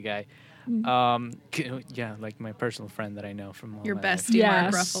really good guy. Yeah, like my personal friend that I know from all Your my life. bestie,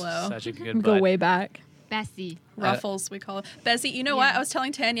 Mark Yes. Ruffalo. Such a good Go bud. way back. Bessie. Ruffles, we call it. Bessie, you know what? Yeah. I was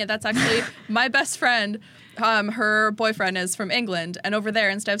telling Tanya, that's actually my best friend. Her boyfriend is from England, and over there,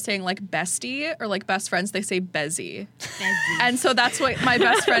 instead of saying like bestie or like best friends, they say Bezzy. Bessie. And so that's what my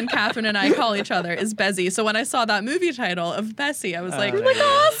best friend Catherine and I call each other is Bezzy. So when I saw that movie title of Bessie, I was like, Like,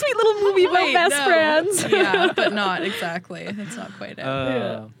 Oh, sweet little movie about wait, best no. friends. Yeah, but not exactly. That's not quite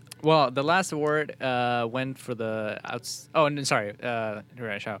it. Well, the last award went for the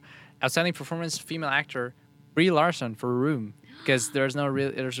outstanding performance female actor Brie Larson for Room, because there's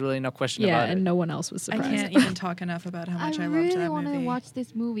really no question Yeah, about and it. no one else was I surprised. can't even talk enough about how much I, loved really that want to movie. watch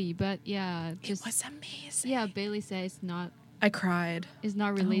this movie, but yeah, It just was amazing. yeah. Bailey says I cried. it's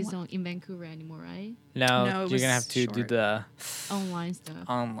not released in Vancouver anymore, right? No, No, it you're was gonna have to do short. the Online stuff.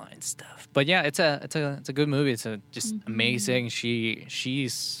 online stuff. But yeah, it's a good movie. It's just amazing.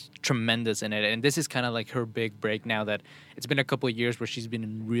 She's tremendous in it, and this is kind of like her big break now that it's been a couple of years where she's been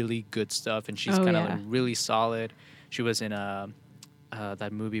in really good stuff, and she's Oh, kind of yeah. like really solid. She was in that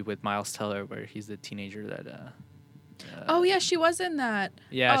movie with Miles Teller where he's the teenager that. Oh yeah, she was in that.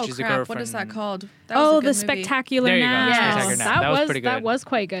 Yeah, oh she's the crap! What is that girlfriend. called? That was a Oh, good the movie. Spectacular There you go, Now. Spectacular Now. That was pretty That good. was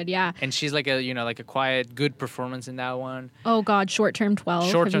quite good. Yeah. And she's like a quiet, good performance in that one. Oh God, Short Term 12.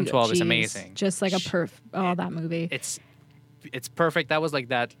 Short Have Term you- 12 is geez, amazing. Just like a that movie. It's perfect. That was like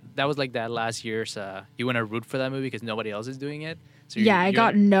that last year's. You want to root for that movie because nobody else is doing it. So Yeah, I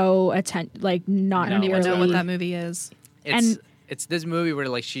got no attention. Like not No, I don't even know nearly. what that movie is. It's this movie where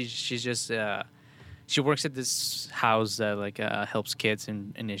like she's just she works at this house that like helps kids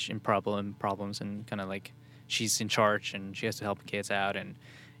in problems, and kind of like she's in charge and she has to help kids out, and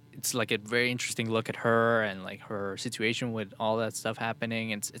it's like a very interesting look at her and like her situation with all that stuff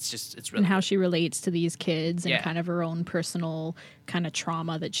happening. It's really And how good. she relates to these kids and Yeah. kind of her own personal kind of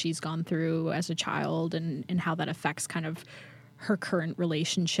trauma that she's gone through as a child, and how that affects kind of her current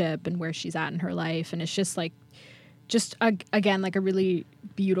relationship and where she's at in her life. And it's just like, again, like a really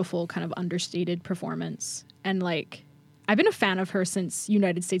beautiful kind of understated performance. And like, I've been a fan of her since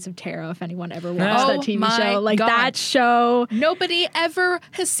United States of Terror, if anyone ever watched Oh that TV my show. Like God. that show. Nobody ever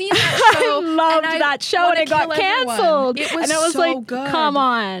has seen that show. I loved and I that show, and wanna it got kill everyone. canceled. It was and I was so like, good. come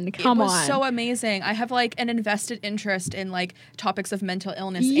on. It was so on. amazing. I have like an invested interest in like topics of mental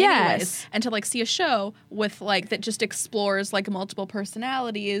illness Yes. anyways. And to like see a show with like that just explores like multiple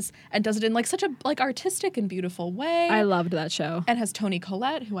personalities and does it in like such a like artistic and beautiful way. I loved that show. and has Toni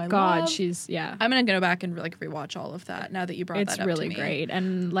Collette, who I God, love. she's, yeah. I'm gonna go back and like rewatch all of that now now that you brought It's that up really to me. great.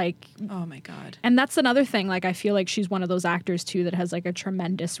 And like, Oh my God. and that's another thing. Like, I feel like she's one of those actors too that has like a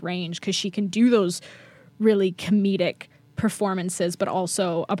tremendous range because she can do those really comedic performances, but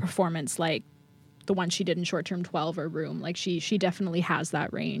also a performance like the one she did in Short Term 12 or Room. Like she definitely has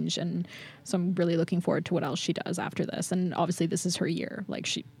that range. And so I'm really looking forward to what else she does after this. And obviously this is her year. Like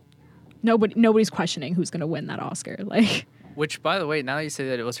nobody's questioning who's going to win that Oscar. Like, Which, by the way, now that you say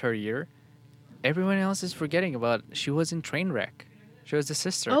that it was her year, everyone else is forgetting about she was in Trainwreck. She was the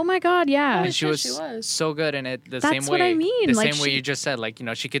sister. oh my God, yeah. And she was, she was. so good in it. The That's same way. what I mean, The like, same way she- you just said. Like, you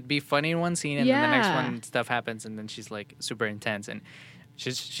know, she could be funny in one scene, and then the next Yeah. one stuff happens, and then she's like super intense, and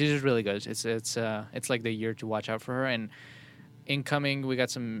she's just really good. It's like the year to watch out for her. And incoming, we got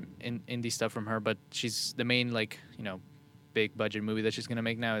some indie stuff from her, but she's the main, like, you know, big budget movie that she's gonna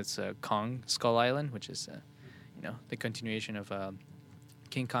make now. It's Kong Skull Island, which is you know, the continuation of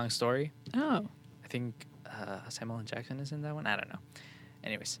King Kong's story. Oh. I think Samuel L. Jackson is in that one. I don't know.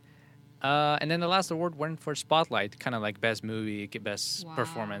 Anyways, and then the last award went for Spotlight, kind of like best movie, best Wow.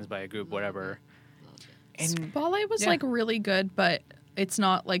 performance by a group, Love whatever. Love it. And Spotlight was yeah. like really good, but it's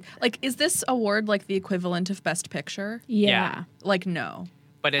not like is this award like the equivalent of Best Picture? Yeah. Like no.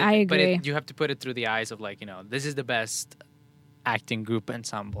 but it, I but agree. it, you have to put it through the eyes of, like, you know, this is the best acting group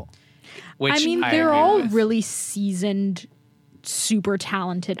ensemble. Which I mean, I they're agree all with. really seasoned, super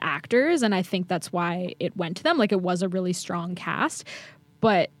talented actors, and I think that's why it went to them. Like, it was a really strong cast,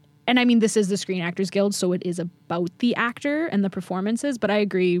 and I mean, this is the Screen Actors Guild, so it is about the actor and the performances. But I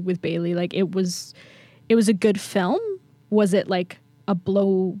agree with Bailey. Like, it was a good film. Was it like a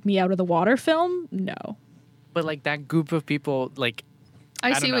blow me out of the water film? No. But like that group of people, like,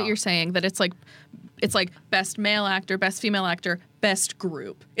 I don't see know. what you're saying, that it's like best male actor, best female actor, best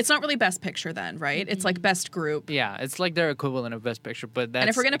group. It's not really best picture then, right? It's like best group. Yeah, it's like their equivalent of best picture. But that's And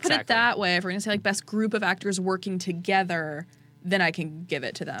if we're going to put it exactly- that way, if we're going to say like best group of actors working together, then I can give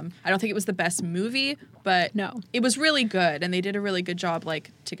it to them. I don't think it was the best movie, but No. it was really good, and they did a really good job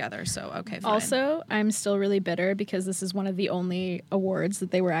like together. So okay, fine. Also, I'm still really bitter because this is one of the only awards that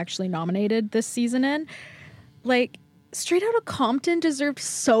they were actually nominated this season in. Like, Straight Outta Compton deserved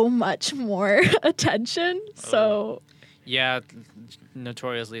so much more attention. So, Yeah,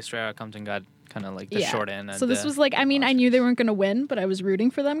 notoriously, Straight Outta Compton got kind of like the short end. So this was like, I mean, I knew they weren't going to win, but I was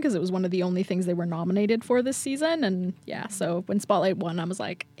rooting for them because it was one of the only things they were nominated for this season. And yeah, so when Spotlight won, I was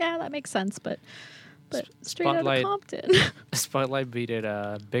like, yeah, that makes sense. But Straight Outta Spotlight- Compton. Spotlight beat it.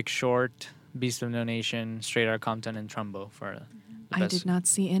 Big Short, Beast of No Nation, Straight Outta Compton, and Trumbo for the I best. did not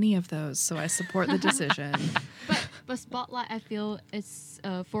see any of those, so I support the decision. But Spotlight, I feel it's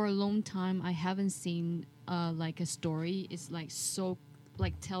for a long time I haven't seen like a story. It's like so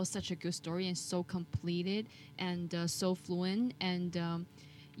like tells such a good story and so completed and so fluent, and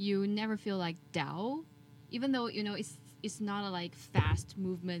you never feel like doubt, even though you know it's not a like fast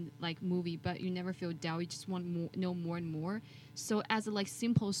movement like movie, but you never feel doubt. You just want more, know more and more. So as a like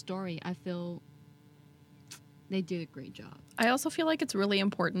simple story, I feel they did a great job. I also feel like it's really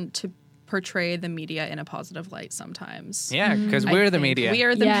important to portray the media in a positive light sometimes. Yeah, because I we're the think media. We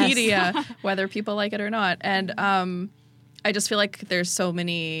are the Yes. media, whether people like it or not. And I just feel like there's so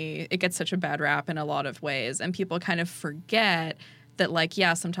many, it gets such a bad rap in a lot of ways. And people kind of forget that, like,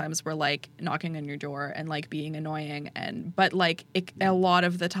 yeah, sometimes we're like knocking on your door and like being annoying. But like a lot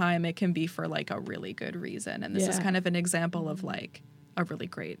of the time it can be for like a really good reason. And this is Yeah. kind of an example of like a really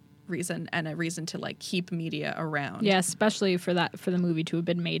great reason and a reason to like keep media around. Yeah, especially for the movie to have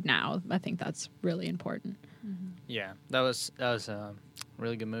been made now. I think that's really important. Yeah, that was a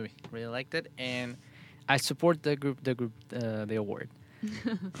really good movie. Really liked it, and I support the award.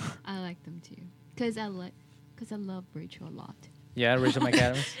 I like them too, cause I love Rachel a lot. Yeah, Rachel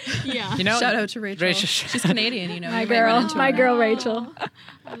McAdams. Yeah. You know, Shout out to Rachel. Rachel- She's Canadian, you know. My you might run girl, into my her. girl Rachel.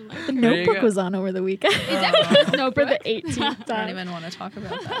 The you Notebook go. was on over the weekend. Is that because no For the 18th I don't time. even want to talk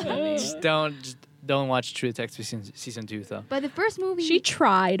about that movie. just don't watch True Detective season 2 though. But the first movie. She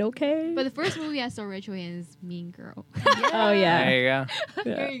tried, okay? But the first movie I saw Rachel in is Mean Girl. Oh, yeah. There you go.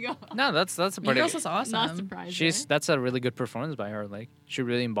 There you go. No, that's a Mean pretty. Girls is awesome. Not surprised. That's a really good performance by her. Like, she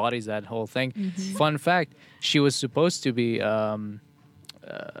really embodies that whole thing. Mm-hmm. Fun fact: she was supposed to be Lindsay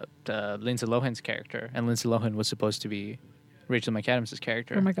Lohan's character, and Lindsay Lohan was supposed to be Rachel McAdams'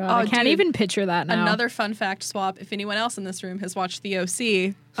 character. Oh my god, Oh, I can't dude. even picture that now. Another fun fact swap. If anyone else in this room has watched The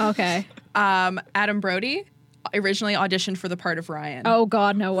OC, Okay. Adam Brody originally auditioned for the part of Ryan. Oh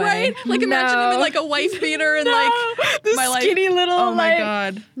god, no way. right? Like imagine him in No. like a wife beater and No. like the my life. skinny little. Oh my like-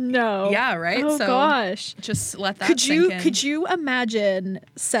 god. No. Yeah, right? Oh So- gosh. Just let that Could sink in. you imagine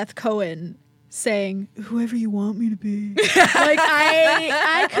Seth Cohen saying whoever you want me to be? Like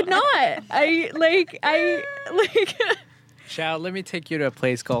I could not. I like Chow, let me take you to a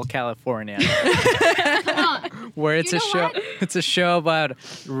place called California, Come on. where it's You a know show. what? It's a show about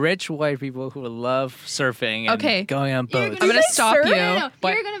rich white people who love surfing and Okay. going on You're boats. I'm gonna say stop surf? you. No,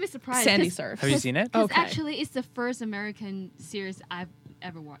 But- you're gonna be surprised. Sandy 'cause- surf. Have you seen it? 'cause Okay. actually, it's the first American series I've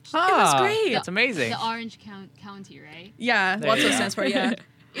ever watched. Ah, great. That's amazing. The Orange County, right? Yeah, There lots you of go. stands for it. Yeah.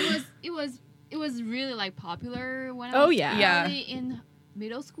 It was really like popular when I Oh, was yeah. Yeah. probably in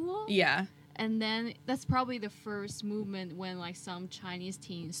middle school. Yeah. And then that's probably the first movement when like some Chinese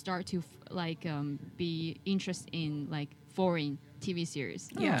teens start to be interested in like foreign TV series.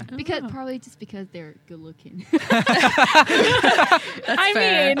 Yeah. Because probably just because they're good looking. I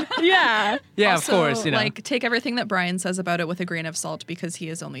fair. mean, yeah. Yeah, Also, of course. You know, like take everything that Brian says about it with a grain of salt because he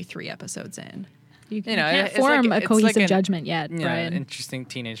is only 3 episodes in. You You know, can't it's form like- a it's cohesive like an- judgment yet, you know, Brian. interesting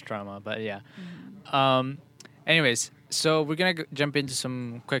teenage drama, but yeah. Anyways, so we're gonna jump into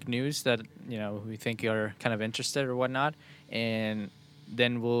some quick news that we think you're kind of interested or whatnot, and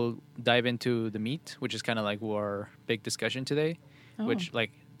then we'll dive into the meat, which is kind of like our big discussion today, which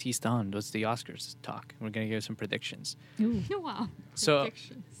like teased on was the Oscars talk. We're gonna give some predictions. Ooh. Wow. So-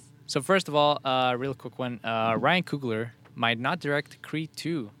 Predictions. So first of all, real quick one, Ryan Coogler might not direct Creed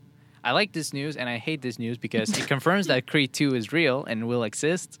 2. I like this news and I hate this news because it confirms that Creed 2 is real and will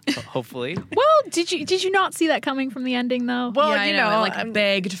exist, hopefully. Well, did you not see that coming from the ending though? Well, yeah, you I know. know, It, like I'm-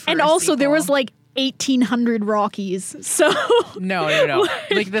 begged for and a also there sequel. was like 1,800 Rockies, so No.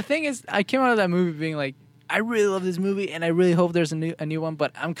 Like the thing is, I came out of that movie being like, I really love this movie and I really hope there's a new one,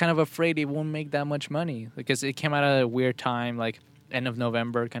 but I'm kind of afraid it won't make that much money because it came out at a weird time, like end of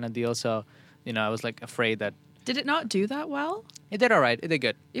November kind of deal. So, I was like afraid that Did it not do that well? it did all right. It did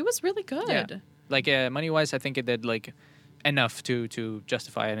good. It was really good. Yeah. Like money wise, I think it did like enough to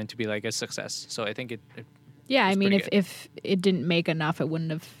justify it and to be like a success. So I think it yeah. I It's mean, pretty if it didn't make enough, it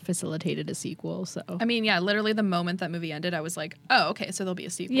wouldn't have facilitated a sequel. So I mean, yeah, literally the moment that movie ended, I was like, oh, okay, so there'll be a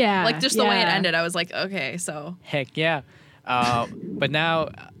sequel. Yeah, Like just the way it yeah. ended, I was like, okay, so heck yeah. But now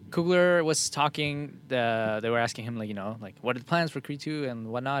Coogler was talking. They were asking him like what are the plans for Creed 2 and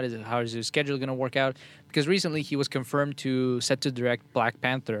whatnot? How is his schedule going to work out? Because recently he was confirmed set to direct Black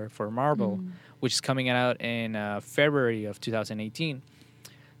Panther for Marvel, which is coming out in February of 2018.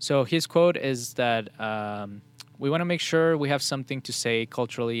 So his quote is that we want to make sure we have something to say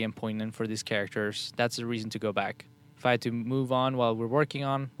culturally and poignant for these characters. That's the reason to go back. If I had to move on while we're working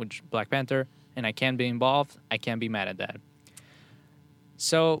on, which Black Panther, and I can't be involved, I can't be mad at that.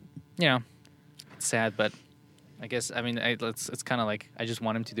 So, it's sad, but I guess, I mean, it's kind of like I just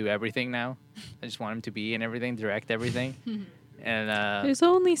want him to do everything now. I just want him to be in everything, direct everything. And there's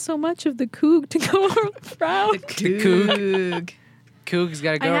only so much of the Coog to go around. Coog. Coog's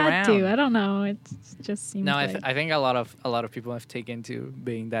got to I go had around. to. I don't know. It just seems No, like... I think a lot of people have taken to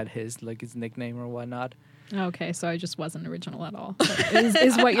being that his nickname or whatnot. Okay, so I just wasn't original at all.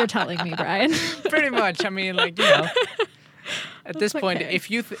 Is what you're telling me, Brian. Pretty much. I mean, at this point, okay.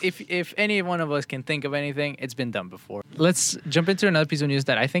 if any one of us can think of anything, it's been done before. Let's jump into another piece of news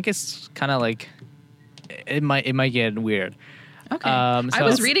that I think is kind of like it might get weird. Okay. So I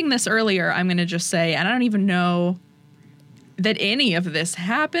was reading this earlier, I'm going to just say, and I don't even know that any of this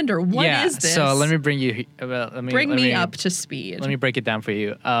happened or what is this? So let me bring you. Bring me up to speed. Let me break it down for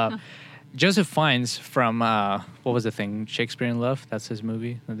you. Joseph Fiennes from what was the thing? Shakespeare in Love. That's his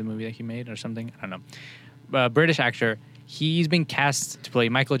movie, the movie that he made or something. I don't know. British actor. He's been cast to play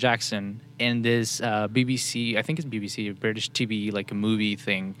Michael Jackson in this BBC. I think it's BBC British TV like a movie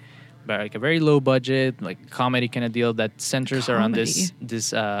thing, but like a very low budget like comedy kind of deal that centers around this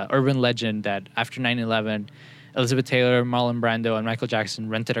urban legend that after 9/11, Elizabeth Taylor, Marlon Brando, and Michael Jackson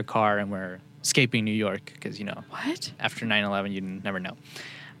rented a car and were escaping New York because What? after 9/11 you never know.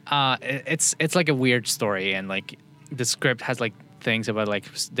 It's like a weird story, and like the script has like things about like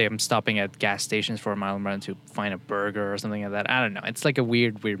them stopping at gas stations for Marlon Brando to find a burger or something like that. I don't know. It's like a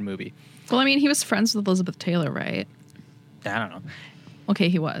weird movie. Well, I mean, he was friends with Elizabeth Taylor, right? I don't know. Okay,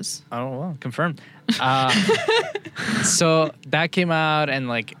 he was. I don't know. Confirmed. So that came out, and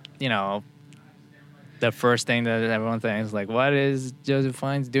like the first thing that everyone thinks is like, what is Joseph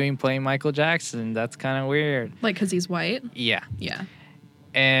Fiennes doing playing Michael Jackson? That's kind of weird. Like, because he's white? Yeah. Yeah.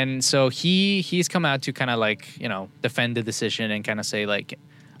 And so he's come out to kind of like, defend the decision and kind of say like,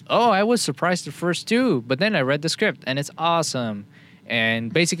 oh, I was surprised at first too, but then I read the script and it's awesome.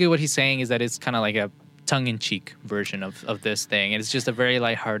 And basically what he's saying is that it's kind of like a tongue-in-cheek version of this thing. And it's just a very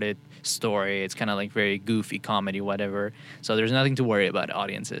lighthearted story. It's kind of like very goofy comedy, whatever. So there's nothing to worry about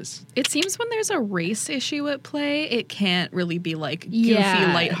audiences. It seems when there's a race issue at play, it can't really be like goofy,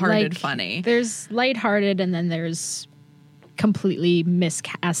 lighthearted, funny. There's lighthearted, and then there's completely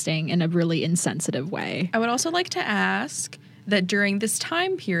miscasting in a really insensitive way. I would also like to ask, that during this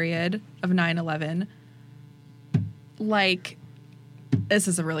time period of 9/11, like, this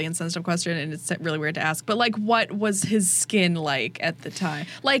is a really insensitive question and it's really weird to ask, but like, what was his skin like at the time?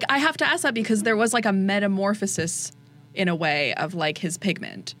 Like, I have to ask that because there was like a metamorphosis in a way of like his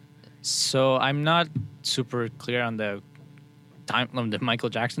pigment. So I'm not super clear on the Michael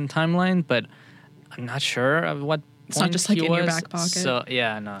Jackson timeline, but I'm not sure of what. It's not just like in your back pocket. So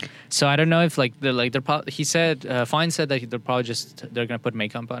yeah, no. So I don't know if like he said Fiennes said that they're gonna put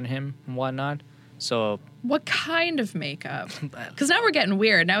makeup on him and whatnot. So what kind of makeup? Because now we're getting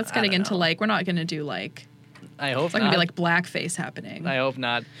weird. Now it's getting into like, we're not gonna do like, I hope it's not gonna be like blackface happening. I hope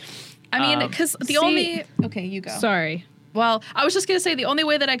not. I mean, because okay, you go. Sorry. Well, I was just going to say the only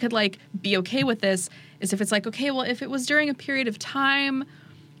way that I could like be okay with this is if it's like, okay, well, if it was during a period of time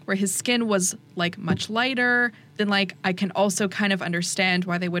where his skin was like much lighter, then like I can also kind of understand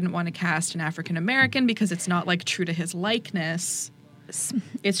why they wouldn't want to cast an African American because it's not like true to his likeness.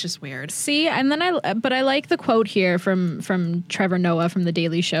 It's just weird. See, and then I like the quote here from Trevor Noah from The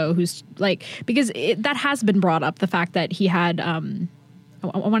Daily Show, who's like, because that has been brought up, the fact that he had, I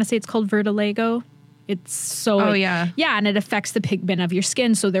want to say it's called vertigo. It's so, oh yeah, and it affects the pigment of your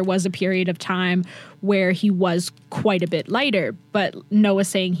skin. So there was a period of time where he was quite a bit lighter. But Noah's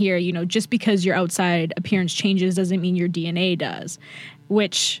saying here, you know, just because your outside appearance changes doesn't mean your DNA does,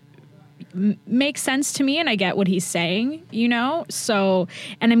 which makes sense to me, and I get what he's saying, you know. So,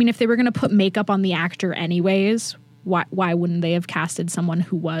 and I mean, if they were going to put makeup on the actor anyways, why wouldn't they have casted someone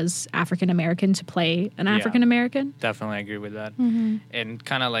who was African American to play an African American? Definitely agree with that. Mm-hmm. And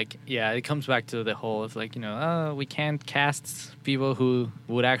kind of like, it comes back to the whole of like, you know, we can't cast people who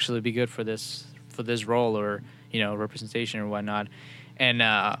would actually be good for this role or, you know, representation or whatnot. And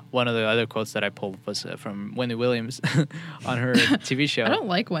one of the other quotes that I pulled was from Wendy Williams on her TV show. I don't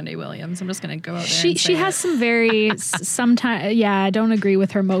like Wendy Williams. I'm just going to go out there. She has some very sometimes. Yeah, I don't agree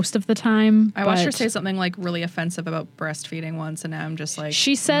with her most of the time. I watched her say something like really offensive about breastfeeding once, and now I'm just like,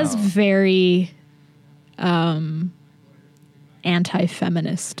 she says very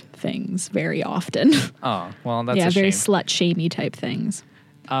anti-feminist things very often. Oh, well, that's a shame. Very slut-shamey type things.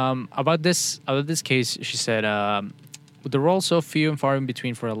 About this case, she said. With the role so few and far in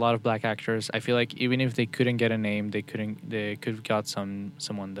between for a lot of black actors, I feel like even if they couldn't get a name, they could have got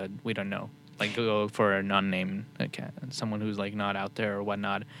someone that we don't know, like go for a non-name, like someone who's like not out there or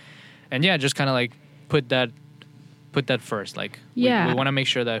whatnot, and just kind of like put that first. Like we want to make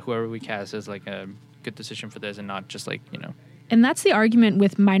sure that whoever we cast is like a good decision for this and not just like, you know. And that's the argument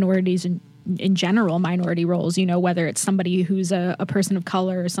with minorities in general, minority roles, you know, whether it's somebody who's a person of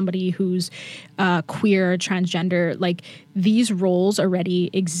color or somebody who's queer or transgender, like these roles already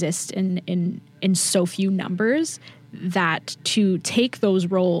exist in so few numbers that to take those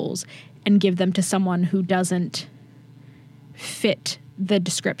roles and give them to someone who doesn't fit the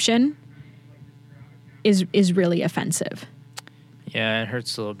description is really offensive. Yeah, it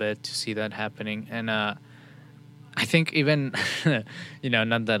hurts a little bit to see that happening. And I think even, you know,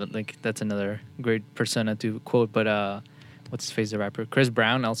 not that, like, that's another great persona to quote, but what's his face, the rapper? Chris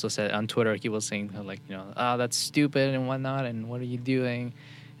Brown also said on Twitter, he was saying, like, you know, that's stupid and whatnot, and what are you doing?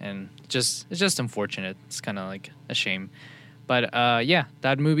 And it's just unfortunate. It's kind of like a shame. But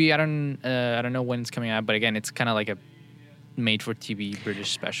that movie, I don't know when it's coming out, but again, it's kind of like a made-for-TV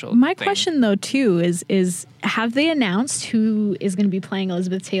British special. My question, though, too, is have they announced who is going to be playing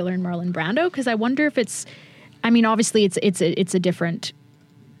Elizabeth Taylor and Marlon Brando? Because I wonder if it's, I mean, obviously it's a different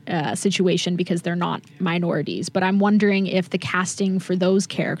situation because they're not minorities, but I'm wondering if the casting for those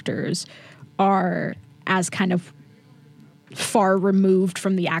characters are as kind of far removed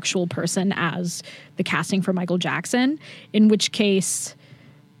from the actual person as the casting for Michael Jackson, in which case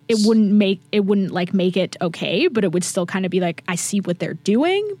it wouldn't make it okay, but it would still kind of be like, I see what they're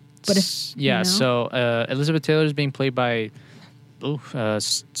doing. But if so Elizabeth Taylor is being played by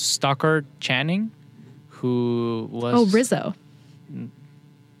Stockard Channing, who was Rizzo.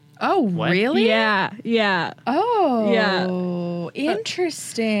 Oh, what? really? Yeah. Oh, yeah.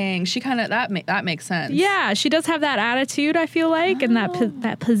 Interesting. She kind of that makes sense. Yeah, she does have that attitude, I feel like, and that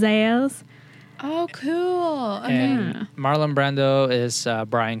pizzazz. Oh, cool. Okay. And Marlon Brando is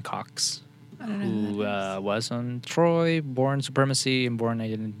Brian Cox, who was on Troy, Born Supremacy, and Born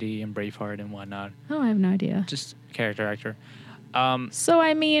Identity, and Braveheart, and whatnot. Oh, I have no idea. Just character actor. So,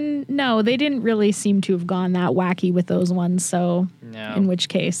 I mean, no, they didn't really seem to have gone that wacky with those ones. So, no, in which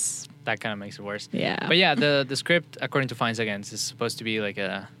case, that kind of makes it worse. Yeah. But yeah, the script, according to Fiennes again, is supposed to be like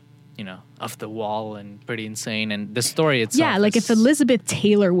a, you know, off the wall and pretty insane. And the story itself. Yeah, like if Elizabeth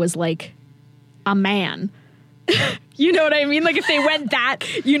Taylor was like a man, You know what I mean? Like if they went that,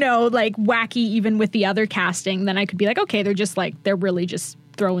 like wacky even with the other casting, then I could be like, okay, they're really just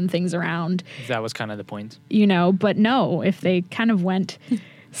throwing things around. That was kind of the point. But no, if they kind of went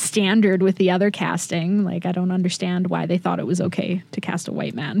standard with the other casting, like I don't understand why they thought it was okay to cast a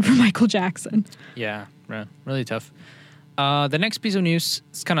white man for Michael Jackson. Yeah, really tough. The next piece of news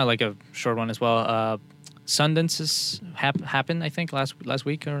is kind of like a short one as well. Sundance happened, I think, last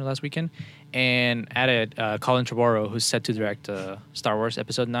week or last weekend. And at it, Colin Trevorrow, who's set to direct Star Wars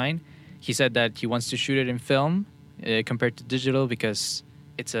Episode 9, he said that he wants to shoot it in film compared to digital because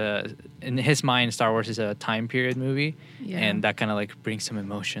it's in his mind, Star Wars is a time period movie. Yeah. And that kind of like brings some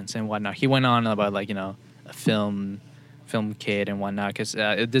emotions and whatnot. He went on about like, a film kid and whatnot because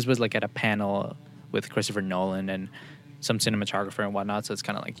this was like at a panel with Christopher Nolan and some cinematographer and whatnot. So it's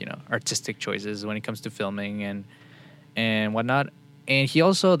kind of like, artistic choices when it comes to filming and whatnot. And he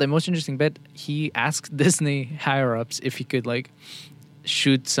also, the most interesting bit, he asked Disney higher-ups if he could, like,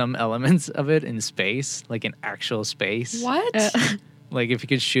 shoot some elements of it in space, like in actual space. What? Like, if he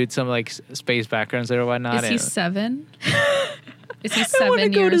could shoot some, like, space backgrounds or whatnot. Is he 7? Is he I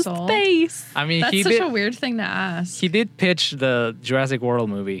 7 years go to old? Space. I mean, that's such a weird thing to ask. He did pitch the Jurassic World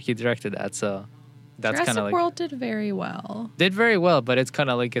movie. He directed that, so that's kind of like... Jurassic World did very well. Did very well, but it's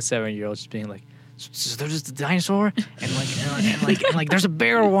kind of like a 7-year-old just being like, so there's just a dinosaur, and there's a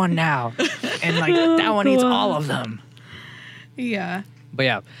bigger one now, and like that one eats all of them. Yeah. But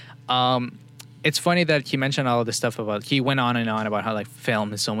yeah, it's funny that he mentioned all of this stuff about. He went on and on about how like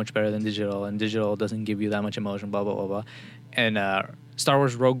film is so much better than digital, and digital doesn't give you that much emotion. Blah blah blah blah. And Star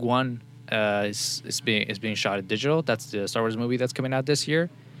Wars Rogue One is being shot at digital. That's the Star Wars movie that's coming out this year,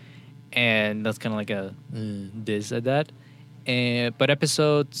 and that's kind of like a diss at that. But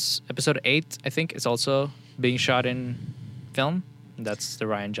episode 8, I think, is also being shot in film. That's the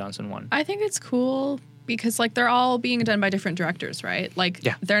Rian Johnson one. I think it's cool because like they're all being done by different directors, right? Like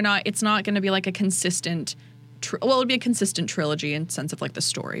they're not. It's not going to be like a consistent. It would be a consistent trilogy in sense of like the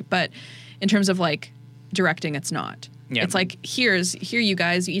story, but in terms of like directing, it's not. Yeah. It's like here you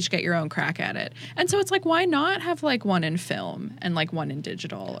guys, you each get your own crack at it, and so it's like why not have like one in film and like one in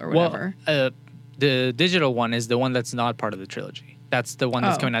digital or whatever. Well, the digital one is the one that's not part of the trilogy. That's the one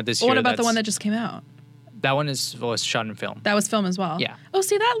that's coming out this year. What about the one that just came out? That one was shot in film. That was film as well? Yeah. Oh,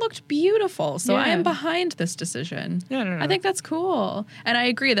 see, that looked beautiful. So I am behind this decision. Yeah, no. I think that's cool. And I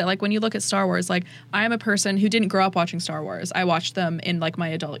agree that, like, when you look at Star Wars, like, I am a person who didn't grow up watching Star Wars. I watched them in, like, my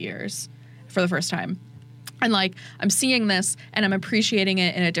adult years for the first time. And, like, I'm seeing this and I'm appreciating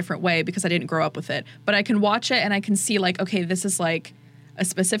it in a different way because I didn't grow up with it. But I can watch it and I can see, like, okay, this is, like, a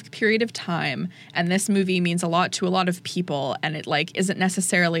specific period of time, and this movie means a lot to a lot of people, and it like isn't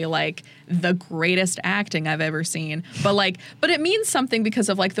necessarily like the greatest acting I've ever seen, but it means something because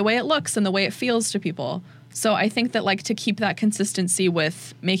of like the way it looks and the way it feels to people. So I think that like to keep that consistency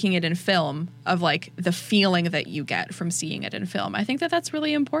with making it in film of like the feeling that you get from seeing it in film, I think that that's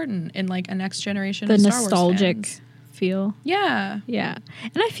really important in like a next generation of Star Wars nostalgic fans. Feel. Yeah.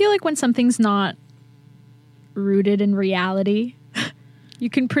 And I feel like when something's not rooted in reality, you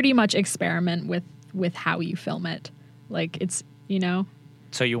can pretty much experiment with how you film it. Like it's,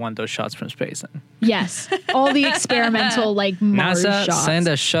 So you want those shots from space then? Yes. All the experimental like Mars NASA, shots. send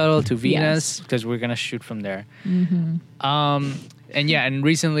a shuttle to Venus because we're going to shoot from there. Mm-hmm. And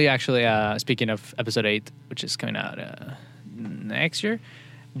recently actually, speaking of episode 8, which is coming out next year,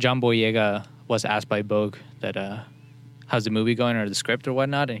 John Boyega was asked by Vogue that how's the movie going or the script or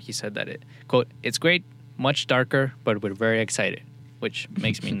whatnot, and he said that quote, it's great, much darker, but we're very excited. Which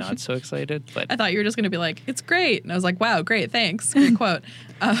makes me not so excited. But I thought you were just going to be like, it's great. And I was like, wow, great, thanks. Great quote.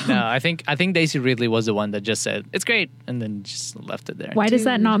 No, I think Daisy Ridley was the one that just said, it's great, and then just left it there. Why does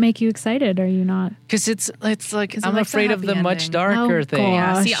that not make you excited? Are you not? Because it's like, I'm afraid of the much darker thing.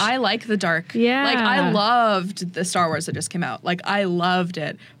 Gosh. See, I like the dark. Yeah. Like, I loved the Star Wars that just came out. Like, I loved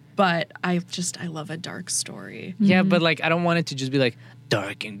it. But I love a dark story. Yeah, but like, I don't want it to just be like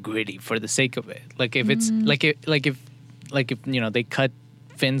dark and gritty for the sake of it. Like, if it's, if they cut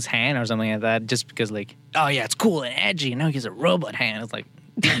Finn's hand or something like that just because like, oh yeah, it's cool and edgy, he's a robot hand. It's like,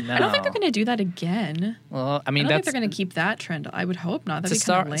 no. I don't think they're going to do that again. Well, I mean, I don't think they're going to keep that trend. I would hope not. That'd be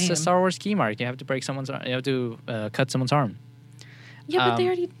kind of lame. It's a Star Wars key mark. You have to break someone's arm. You have to cut someone's arm. Yeah,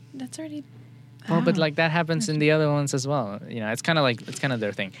 but that's already. Well, but like that happens in the other ones as well. It's kind of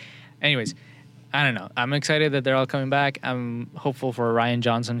their thing. Anyways, I don't know. I'm excited that they're all coming back. I'm hopeful for Rian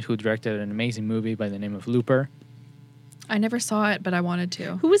Johnson, who directed an amazing movie by the name of Looper. I never saw it, but I wanted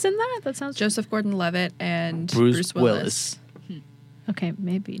to. Who was in that? That sounds Joseph Gordon-Levitt and Bruce Willis. Okay,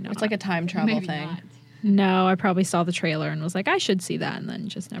 maybe not. It's like a time travel Maybe thing. not. No, I probably saw the trailer and was like, I should see that, and then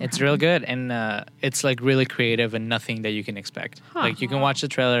just never. It's happened. real good, and it's like really creative and nothing that you can expect. Huh. Like you can watch the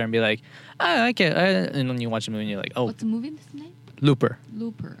trailer and be like, I like it, and then you watch the movie and you're like, oh, What's the movie name? Looper.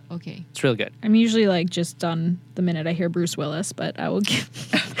 Looper. Okay. It's real good. I'm usually like just done the minute I hear Bruce Willis, but I will give.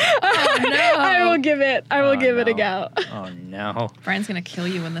 Oh, no. I will give it. I will Oh, give it a no. go. Oh no! Brian's gonna kill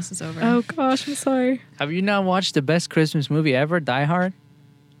you when this is over. Oh gosh, I'm sorry. Have you not watched the best Christmas movie ever, Die Hard?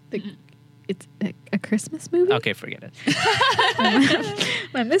 It's a Christmas movie. Okay, forget it.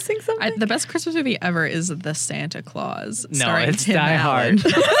 Am I missing something? The best Christmas movie ever is The Santa Claus. No, starring it's Tim Die Allen. Hard.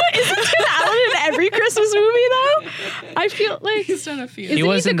 Isn't Tim Allen in every Christmas movie though? I feel like He's done a few. Isn't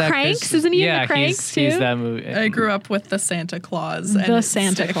he the that Cranks? Christmas- Isn't he in yeah, the Cranks he's too? that movie. I grew up with The Santa Claus. and The it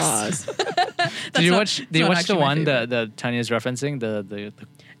Santa sticks. Claus. Did you not- watch? it's Did you not watch the actually my one favorite. the Tanya's referencing? The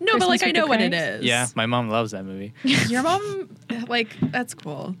No, but like Christmas I with know the what it Cranks? is. yeah, my mom loves that movie. Your mom, like, that's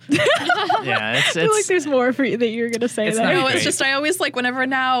cool. Yeah, I feel like there's more for you that you're gonna say It's there. not No, great. it's just I always like whenever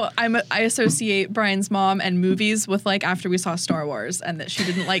now I associate Brian's mom and movies with like after we saw Star Wars and that she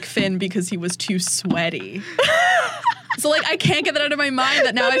didn't like Finn because he was too sweaty. So like I can't get that out of my mind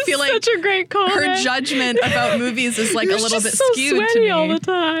that now That I is feel like such a great comment. her judgment about movies is like You're a little just bit so skewed sweaty to me. all the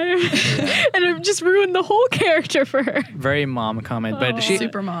time, and it just ruined the whole character for her. very mom comment, but Aw.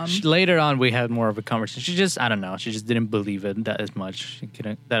 Super mom. Later on, we had more of a conversation. She just, I don't know, she just didn't believe it that as much. She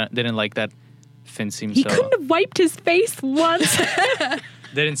didn't like that Finn seemed He so couldn't have wiped his face once.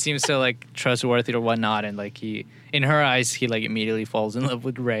 didn't seem so like trustworthy or whatnot, and like he, in her eyes, he like immediately falls in love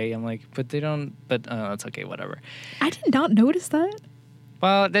with Ray. I'm like, but they don't. But it's okay, whatever. I did not notice that.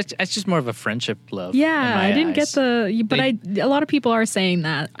 Well, that's just more of a friendship love. Yeah, in my I didn't get eyes. but a lot of people are saying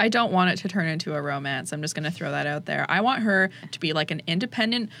that. I don't want it to turn into a romance. I'm just going to throw that out there. I want her to be like an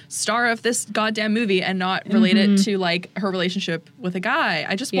independent star of this goddamn movie and not relate it to like her relationship with a guy.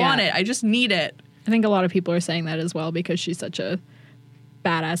 I just Yeah. want it. I just need it. I think a lot of people are saying that as well because she's such a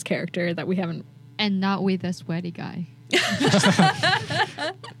badass character that we haven't. And not with a sweaty guy.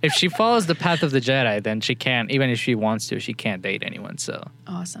 If she follows the path of the Jedi, then she can't. Even if she wants to, she can't date anyone. So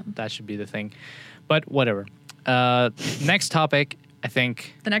Awesome. that should be the thing. But whatever. Next topic. I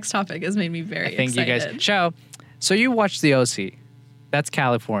think The next topic has made me very you excited. guys. Ciao. So you watched the OC. That's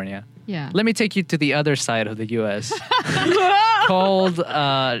California. Yeah. Let me take you to the other side of the U.S. called.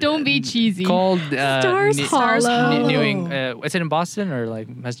 Don't be cheesy. Called Stars Stars Hollow. New England. Is it in Boston or like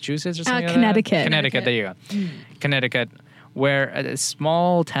Massachusetts or something? like that? Connecticut. Connecticut. There you go. Connecticut, where a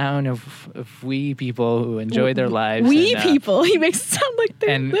small town of wee people who enjoy their lives. We and, people. He makes it sound like they're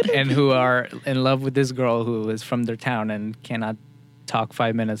and little and who are in love with this girl who is from their town and cannot talk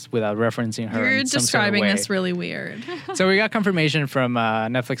 5 minutes without referencing her. You're in some sort of describing way. this really weird. So we got confirmation from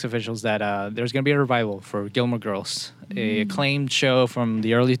Netflix officials that there's going to be a revival for Gilmore Girls, a acclaimed show from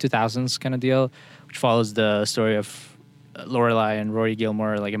the early 2000s kind of deal, which follows the story of Lorelai and Rory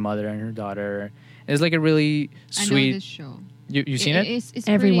Gilmore, like a mother and her daughter. It's like a really I know sweet. this show. You seen it? It's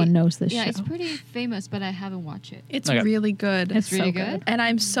Everyone pretty, knows this Yeah, show. it's pretty famous, but I haven't watched it. It's Okay. really good. It's really so good. And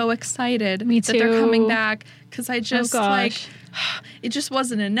I'm so excited Me that they're coming too. back because I just gosh. like it just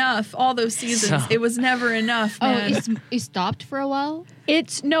wasn't enough. All those seasons, So- it was never enough, Oh, man. it stopped for a while.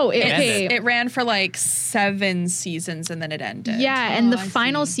 It's no. Okay. It ran for like 7 seasons and then it ended. Yeah, and the I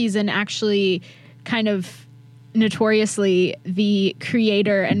final see. season actually kind of notoriously the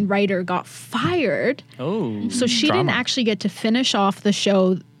creator and writer got fired. Oh, So she drama. didn't actually get to finish off the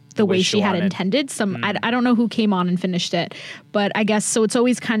show the way she had wanted. intended. I don't know who came on and finished it, but I guess so. It's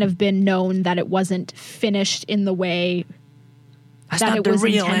always kind of been known that it wasn't finished in the way That's that not it the was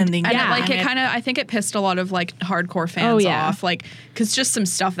real intended. ending. And Yeah. like it kind of, I think it pissed a lot of like hardcore fans Oh, yeah. off, like because just some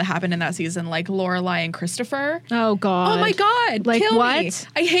stuff that happened in that season, like Lorelai and Christopher. Oh God! Oh my God! Like kill what? me!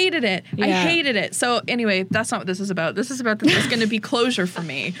 I hated it. I Yeah. hated it. So anyway, that's not what this is about. This is about that there's going to be closure for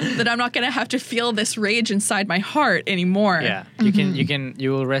me. That I'm not going to have to feel this rage inside my heart anymore. Yeah, Mm-hmm.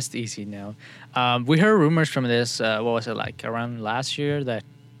 you will rest easy now. We heard rumors from this. What was it like around last year that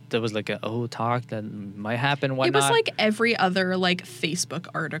there was like a talk that might happen. It Whatnot. was like every other like Facebook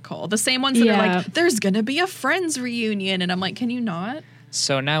article, the same ones that are Yeah. like, "There's gonna be a Friends reunion," and I'm like, "Can you not?"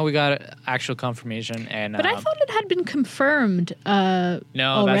 So now we got actual confirmation, and But I thought it had been confirmed no,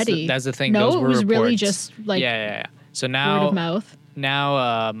 already. that's the thing. No, Those it were was really reports. just like yeah. So word now of mouth.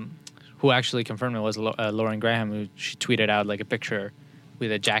 who actually confirmed it was Lauren Graham, who she tweeted out like a picture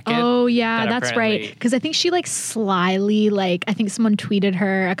with a jacket. Oh yeah, that that's right. apparently- Because I think she like slyly like I think someone tweeted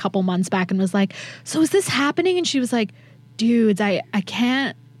her a couple months back and was like, "So is this happening?" And she was like, "Dudes, I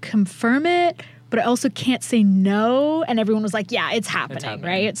can't confirm it but I also can't say no. And everyone was like, yeah, it's happening, happening.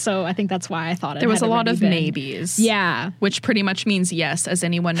 right? So I think that's why I thought it There was had a lot already of been. maybes. Yeah. Which pretty much means yes, as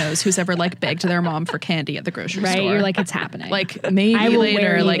anyone knows who's ever like begged their mom for candy at the grocery Right? store. You're like, it's happening. like maybe I will wear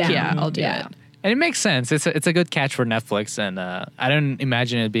later. you Like down. yeah, I'll do Yeah. it. And it makes sense. It's a good catch for Netflix, and I don't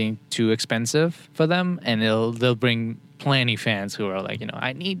imagine it being too expensive for them. And they'll bring plenty fans who are like,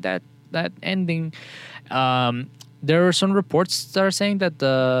 I need that ending. There are some reports that are saying that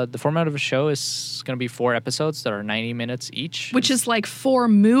the format of the show is going to be 4 episodes that are 90 minutes each. Which is like 4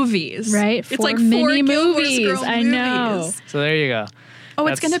 movies. Right? It's 4 like mini 4 Gilmore movies. Girls I movies. know. So there you go. Oh,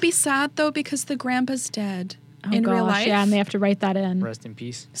 it's That's- going to be sad though because the grandpa's dead in gosh, real life. Yeah, and they have to write that in. Rest in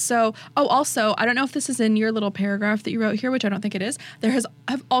peace. So, also, I don't know if this is in your little paragraph that you wrote here, which I don't think it is. There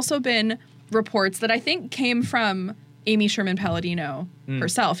have also been reports that I think came from Amy Sherman Palladino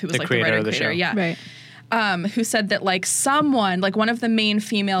herself, who was The like the creator writer of the and creator, show. yeah. Right. Who said that like someone, like one of the main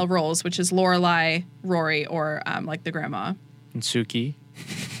female roles, which is Lorelai, Rory, or like the grandma. And Suki.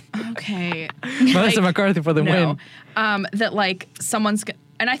 Okay. Melissa McCarthy for the No. win. That like someone's,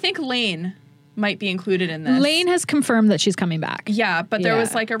 and I think Lane might be included in this. Lane has confirmed that she's coming back. Yeah, but there Yeah.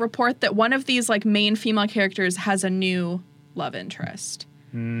 was like a report that one of these like main female characters has a new love interest.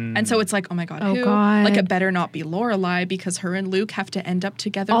 And so it's like, oh my God, Oh, who? God. Like it better not be Lorelai because her and Luke have to end up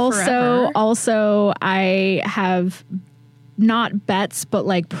together Also, forever. I have not bets, but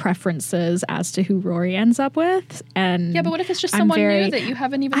like preferences as to who Rory ends up with. And Yeah, but what if it's just I'm someone very- new that you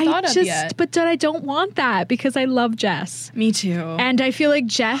haven't even thought of yet? But I don't want that because I love Jess. Me too. And I feel like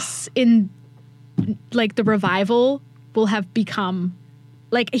Jess in like the revival will have become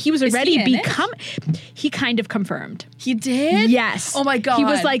like he was Is he already in it? become he kind of confirmed. He did? Yes. Oh my God. He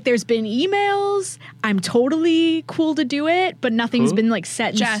was like, there's been emails. I'm totally cool to do it, but nothing's Who? been like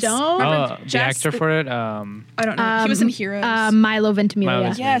set in Jess. stone. Remember The Jess, actor the- for it, I don't know. He was in Heroes. Milo Ventimiglia. Milo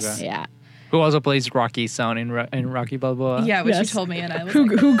Ventimiglia. Yes. Yeah. who also plays Rocky's son in Rocky Balboa. yeah, which Yes. you told me, and I was Who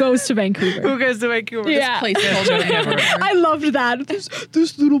like, who goes to Vancouver? Who goes to Vancouver? Yeah. placeholder. I loved that.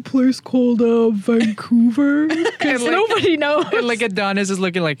 This little place called Vancouver. Because like- nobody knows. And like Adonis is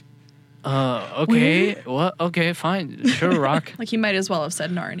looking like, okay, what? Okay, fine, sure, Rock. Like he might as well have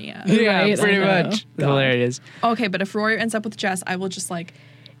said Narnia. Yeah, Right, pretty I know. much. God. Hilarious. Okay, but if Rory ends up with Jess, I will just like,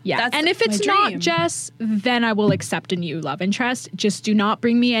 Yeah. That's And if my it's not dream. Jess, then I will accept a new love interest. Just do not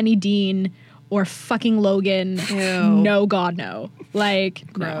bring me any Dean or fucking Logan. Ew. No, God, no. Like,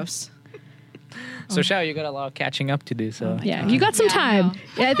 no. gross. So, Shao, you got a lot of catching up to do. So, Yeah, you got some Yeah, I time. know.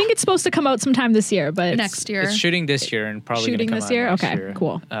 Yeah, I think it's supposed to come out sometime this year, but Next year. It's shooting this year and probably Shooting gonna this come out year? next Okay, year.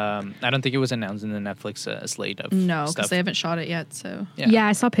 cool. I don't think it was announced in the Netflix slate of No, stuff. because they haven't shot it yet. So yeah.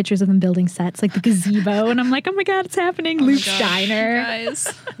 I saw pictures of them building sets, like the gazebo, and I'm like, oh my God, it's happening. Luke's gosh, diner. guys.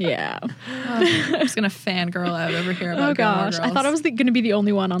 Yeah. I'm just gonna fangirl out over here about Oh Gilmore gosh, I Girls. thought I was going to be the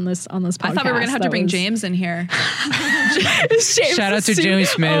only one on this podcast. I thought we were gonna have to that bring was- James in here. Shout out to James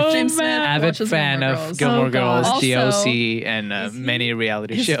Smith, Oh, James Smith man. avid watches fan Gilmore of Girls. Gilmore Oh, Girls, God. The Also, OC, and many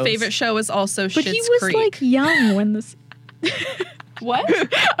reality His shows. favorite show is also But Schitt's he was Creek. like young when this. What?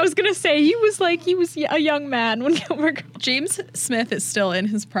 I was gonna say he was a young man when Gilmore Girls. James Smith is still in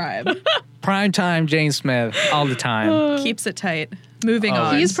his prime. Prime time James Smith all the time. Keeps it tight. Moving Oh,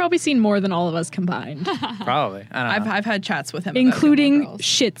 on. He's probably seen more than all of us combined, Probably. I don't know. I've had chats with him, including about Gilmore Girls.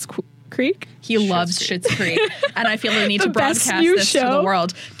 Schitt's Creek. He loves Creek. Schitt's Creek, and I feel the need The to best broadcast new this to the show.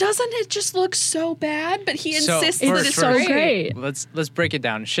 world. Doesn't it just look so bad? But he So, insists first- that it's so great. great. Let's break it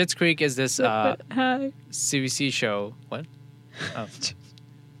down. Schitt's Creek is this Hi, CBC show. What? Oh.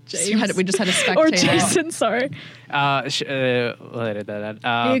 We just had a spectator. or Jason. Sorry, We'll edit that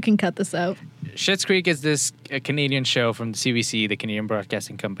out. you can cut this out. Schitt's Creek is this Canadian show from the CBC, the Canadian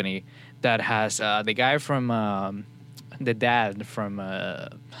Broadcasting Company, that has the guy from the dad from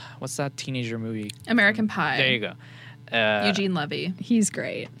what's that teenager movie? American Pie. There you go. Eugene Levy. He's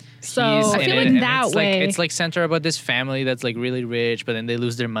great. He's So I in feel it, like and that it's way, like it's like centered about this family that's like really rich, but then they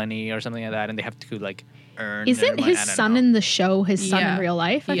lose their money or something like that, and they have to like earn. their isn't money. his I don't son know. in the show his son Yeah. in real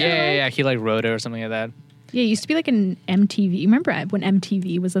life? I Yeah, feel yeah, like? yeah. He like wrote it or something like that. Yeah, it used to be like an MTV. Remember when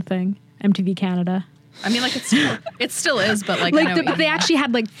MTV was a thing? MTV Canada. I mean, like it still is, but like I know Like what they you mean. actually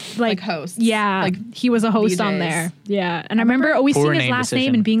had like hosts. Yeah, Like he was a host on VJs. there. Yeah, and I remember always Poor seeing his name last decision.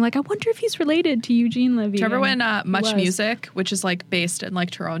 name and being like, I wonder if he's related to Eugene Levy. Do you remember when And he Much was. Music, which is like based in like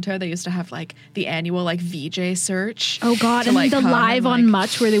Toronto, they used to have like the annual like VJ search. Oh God, to, and like, the come live and, on like-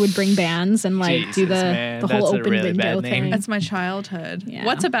 Much where they would bring bands and like do Jesus, man, the whole that's a open really window bad name. thing. That's my childhood. Yeah.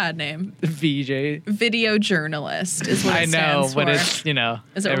 What's a bad name? VJ. Video journalist is what I it know, stands but for. it's Is it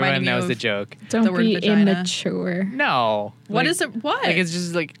everyone reminding you knows of- the joke. Don't the word be vagina. immature. No, What like, is it? What? Like it's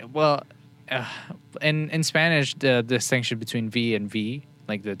just like in Spanish the distinction between V and V,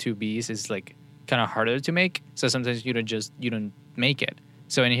 like the two B's, is like kind of harder to make. So sometimes you don't make it.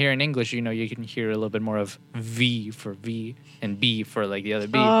 So in here in English, you can hear a little bit more of V for V and B for like the other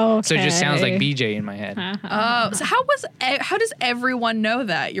B. Oh, So it just sounds like okay. BJ in my head. So how does everyone know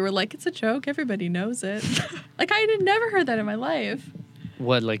that? You were like, it's a joke. Everybody knows it. Like I had never heard that in my life.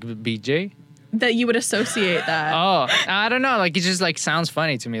 What, like BJ? That you would associate that. Oh, I don't know. Like it just like sounds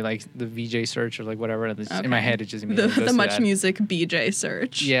funny to me, like the VJ search or like whatever. In my head, it just immediately goes the to Much that. Music BJ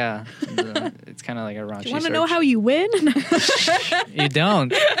search. Yeah, it's kind of like a raunchy. You want to search. know how you win? You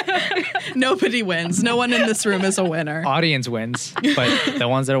don't. Nobody wins. No one in this room is a winner. Audience wins, but the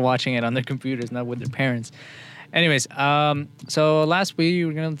ones that are watching it on their computers, not with their parents. Anyways, so last week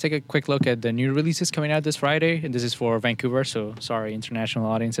we're gonna take a quick look at the new releases coming out this Friday, and this is for Vancouver. So sorry, international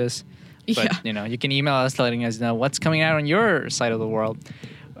audiences. But, you can email us letting us know what's coming out on your side of the world.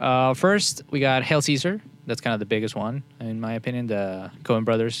 First, we got Hail Caesar. That's kind of the biggest one, in my opinion. The Coen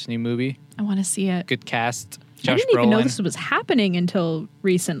Brothers new movie. I want to see it. Good cast. I Josh didn't even know Brolin. this was happening until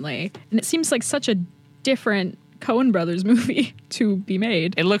recently. And it seems like such a different Coen Brothers movie to be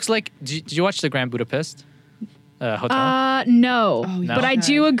made. It looks like... Did you watch the Grand Budapest Hotel? No. Oh, No? But I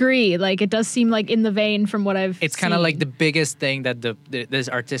do agree. Like, it does seem like in the vein from what I've It's kind of seen. like the biggest thing that this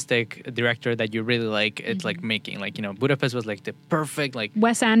artistic director that you really like, it's like making. Like, Budapest was like the perfect, like...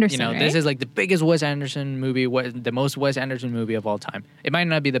 Wes Anderson, right? This is like the biggest Wes Anderson movie, the most Wes Anderson movie of all time. It might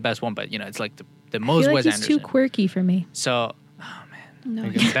not be the best one, but, it's like the I most feel like Wes he's Anderson. too quirky for me. So... No,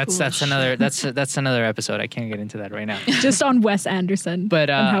 That's another episode. I can't get into that right now. Just on Wes Anderson But,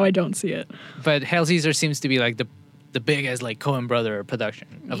 and how I don't see it. But Hail Caesar seems to be like the biggest like Coen brother production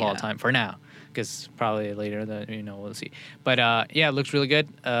of all Yeah. time for now, because probably later that we'll see. But yeah, it looks really good.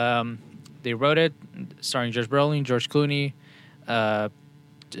 They wrote it, starring Josh Brolin, George Clooney,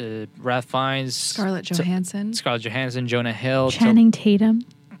 Ralph Fiennes, Scarlett Johansson. Jonah Hill, Channing Tatum.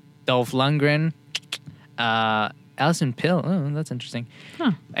 Dolph Lundgren, Alison Pill. Oh, that's interesting.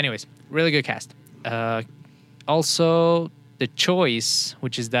 Huh. Anyways, really good cast. Also, The Choice,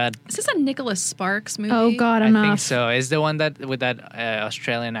 which is that Is this a Nicholas Sparks movie? Oh, God, I enough. think so. Is the one that with that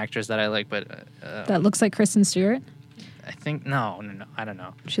Australian actress that I like, but That looks like Kristen Stewart. I think no, I don't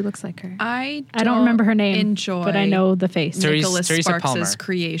know. She looks like her. I don't remember her name, Enjoy but I know the face. Nicholas Teresa Sparks' Palmer.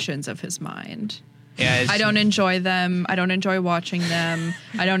 creations of his mind. Yeah, I don't enjoy them. I don't enjoy watching them.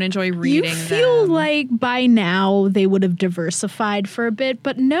 I don't enjoy reading You feel them. like by now they would have diversified for a bit,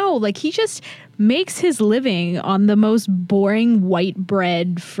 but no, like he just makes his living on the most boring white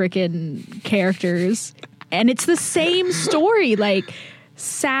bread frickin' characters. And it's the same story. Like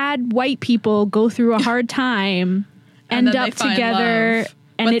sad white people go through a hard time, And end then they up find together. love.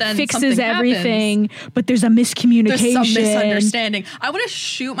 And But it then fixes something everything, but there's a miscommunication. There's some misunderstanding. I want to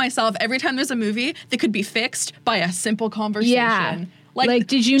shoot myself every time there's a movie that could be fixed by a simple conversation. Yeah. Like,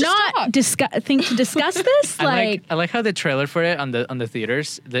 did you not think to discuss this? I like how the trailer for it on the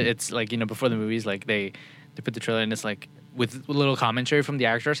theaters. It's like before the movies, like they put the trailer and it's like with a little commentary from the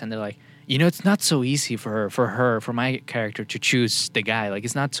actors, and they're like, it's not so easy for my character to choose the guy. Like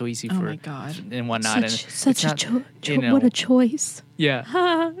it's not so easy for my God. and whatnot. Such and a what a choice. yeah.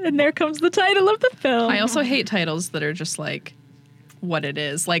 And there comes the title of the film. I also hate titles that are just like what it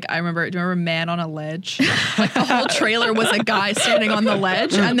is. Like do you remember Man on a Ledge? Like the whole trailer was a guy standing on the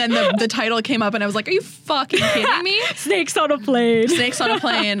ledge, and then the title came up, and I was like, are you fucking kidding me? Snakes on a plane. Snakes on a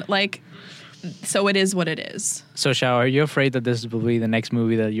plane. Like, so it is what it is. So, Shao, are you afraid that this will be the next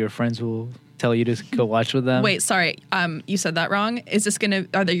movie that your friends will tell you to go watch with them? Wait, sorry. You said that wrong. Is this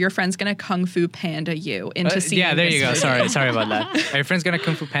your friends gonna Kung Fu Panda you into seeing? Yeah, there this you go. movie? Sorry about that. Are your friends gonna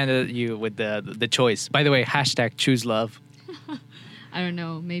Kung Fu Panda you with the choice? By the way, #choose love. I don't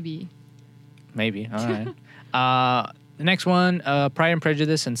know. Maybe. Maybe. All right. The next one, Pride and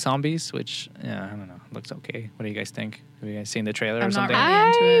Prejudice and Zombies, which I don't know, looks okay. What do you guys think? Have you guys seen the trailer or I'm not something? really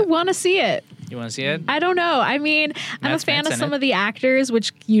into I it. want to see it. You want to see it? I don't know. I mean, I'm Matt a fan Smith's of in some it. of the actors,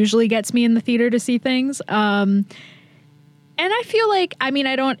 which usually gets me in the theater to see things. And I feel like, I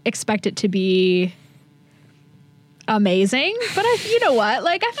don't expect it to be amazing, but you know what?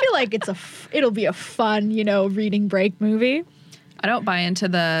 Like, I feel like it'll be a fun, reading break movie. I don't buy into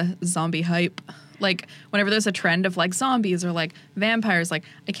the zombie hype. Like, whenever there's a trend of like zombies or like vampires, like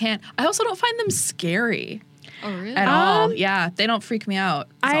I also don't find them scary Oh, really? at all. Yeah, they don't freak me out.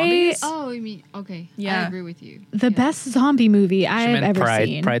 I- Zombies? Oh, you mean okay? Yeah. I agree with you. The Yeah. best zombie movie She I've meant ever Pride.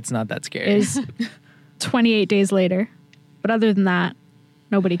 seen Pride's not that scary. is 28 Days Later. But other than that,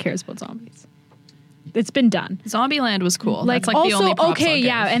 nobody cares about zombies. It's been done. Zombieland was cool. Like, That's like also, the only props okay, I'll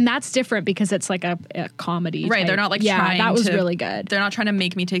yeah, give. and that's different because it's like a comedy. Right, type. they're not like yeah, trying that was to- really good. They're not trying to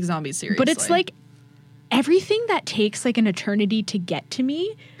make me take zombies seriously. But it's like everything that takes like an eternity to get to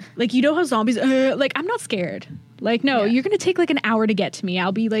me, like, you know how zombies, like, I'm not scared. Like, no, you're going to take like an hour to get to me.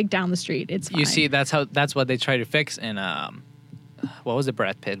 I'll be like down the street. It's fine. You see, that's what they try to fix in what was the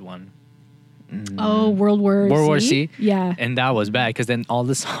Brad Pitt one? Oh, World War C. Yeah. And that was bad because then all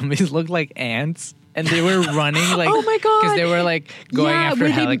the zombies looked like ants. And they were running like, oh my God, because they were like going after where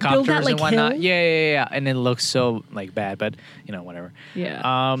they helicopters build that, like, and whatnot. hill? Yeah. And it looks so like bad, but whatever.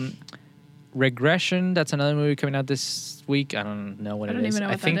 Yeah. Regression. That's another movie coming out this week. I don't know what it is. I don't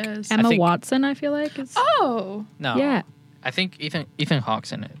even know what that is. Emma Watson, I feel like. Is, Oh. No. Yeah. I think Ethan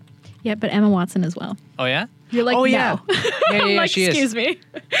Hawke's in it. Yeah, but Emma Watson as well. Oh yeah. You're like, oh no. yeah. Yeah, I'm like, she excuse is. me.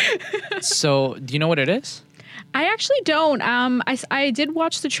 So, do you know what it is? I actually don't. I did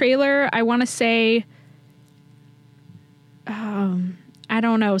watch the trailer. I want to say, I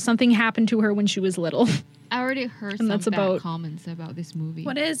don't know. Something happened to her when she was little. I already heard And some that's bad about- comments about this movie.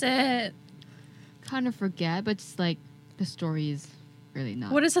 What is it? Kind of forget, but it's like the story is really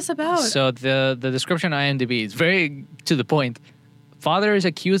not. What is this about? So the description on IMDb is very to the point. Father is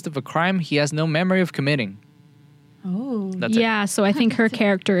accused of a crime he has no memory of committing. Oh. That's it. Yeah, so I think her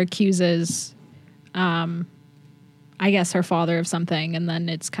character accuses, I guess, her father of something, and then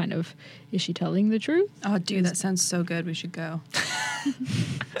it's kind of, is she telling the truth? Oh, dude, that sounds so good. We should go.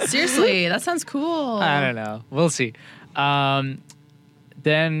 Seriously, that sounds cool. I don't know. We'll see.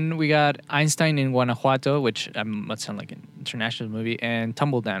 Then we got Einstein in Guanajuato, which must sound like an international movie, and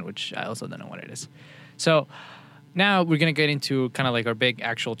Tumble Down, which I also don't know what it is. So now we're gonna get into kind of like our big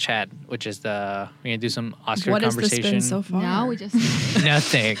actual chat, which is we're gonna do some Oscar What has this conversation. been so far? Now we just.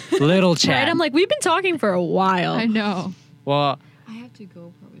 Nothing. Little chat. Right? I'm like, we've been talking for a while. I know. Well, I have to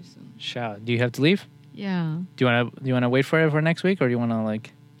go probably soon. Shao, do you have to leave? Yeah. Do you wanna wait for it for next week, or do you wanna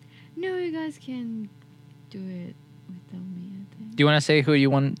like? No, you guys can do it without me. I think. Do you wanna say who you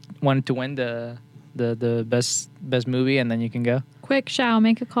want to win the best movie, and then you can go? Quick, Shao,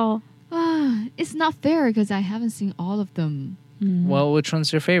 make a call. It's not fair because I haven't seen all of them. Well, which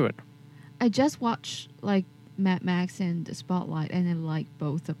one's your favorite? I just watched like Mad Max and the Spotlight, and I like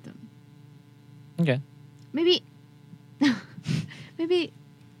both of them. Okay. Maybe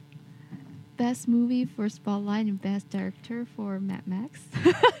best movie for Spotlight and best director for Mad Max.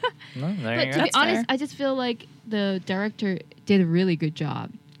 No, there But you to go. be honest, I just feel like the director did a really good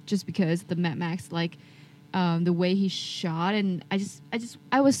job, just because the Mad Max, like the way he shot, and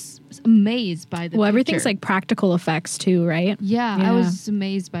I was amazed by the. Well, everything's picture. like practical effects too, right? Yeah, Yeah. I was just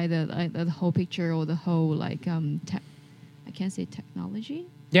amazed by the whole picture, or the whole like I can't say technology.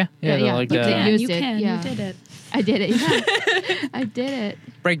 Yeah, Yeah, like you the can. Used You it, can. yeah. You did it. I did it. Yeah. I did it.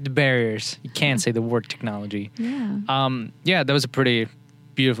 break the barriers. You can't say the word technology. Yeah. Yeah, that was a pretty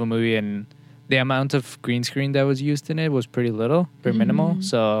beautiful movie, and the amount of green screen that was used in it was pretty little, very minimal.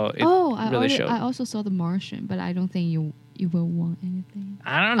 So it really showed. I also saw The Martian, but I don't think you will want anything.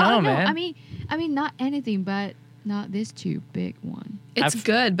 I don't know, man. I mean, not anything, but not this too big one. It's I've-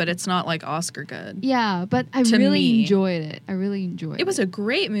 good, but it's not like Oscar good. Yeah, but I To really me. enjoyed it. I really enjoyed it. It was a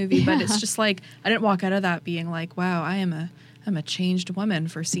great movie, but it's Yeah. just like I didn't walk out of that being like, wow, I'm a changed woman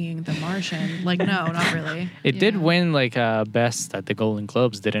for seeing The Martian. Like, no, not really. It did Yeah. win like best at the Golden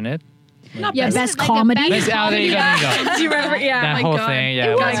Globes, didn't it? Not Yeah, best. best like the comedy. best Best- oh, there you go, there you go. Do you remember? Yeah. That my whole God. thing, yeah. It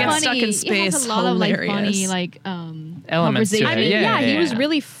was Guy gets funny. stuck in It space, has a lot of like hilarious. funny like Elements to it, I mean, conversation. yeah, he was yeah.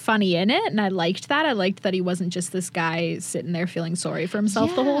 really funny in it, and I liked that. I liked that he wasn't just this guy sitting there feeling sorry for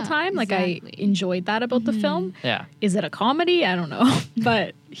himself the whole Yeah, time. Like, I exactly. enjoyed that about the film. Yeah. Is it a comedy? I don't know.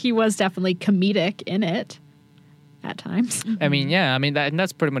 But he was definitely comedic in it at times. I mean, yeah. I mean, and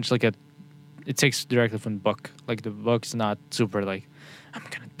that's pretty much like it takes directly from the book. Like, the book's not super like, I'm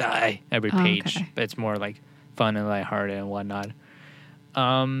gonna die every Oh, page. okay. But it's more like fun and lighthearted and whatnot.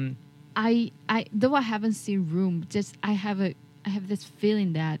 I though I haven't seen Room, just I have this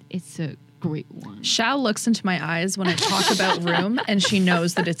feeling that it's a great one. Shao looks into my eyes when I talk about Room, and she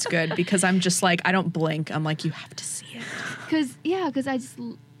knows that it's good because I'm just like, I don't blink. I'm like, you have to see it. Because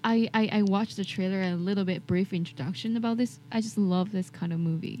I watched the trailer and a little bit brief introduction about this. I just love this kind of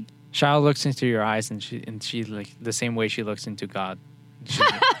movie. Shao looks into your eyes, and she like the same way she looks into God.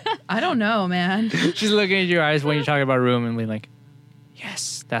 I don't know, man. She's looking into your eyes when you're talking about Room, and being like,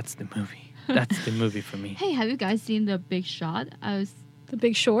 yes, that's the movie. That's the movie for me. Hey, have you guys seen The Big Shot? The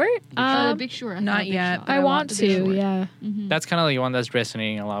Big Short? The Big Short. I not saw The Big yet, Shot. but I want The Big to, Short. yeah. That's kind of like one that's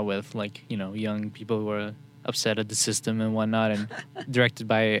resonating a lot with, like, you know, young people who are upset at the system and whatnot, and directed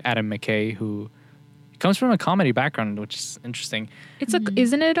by Adam McKay, who comes from a comedy background, which is interesting. It's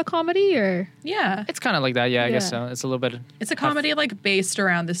isn't it a comedy or? Yeah. It's kind of like that, yeah, I guess Yeah. so. It's a little bit, It's a comedy like based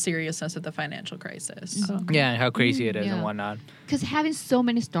around the seriousness of the financial crisis. yeah, how crazy it is and Yeah. whatnot. Because having so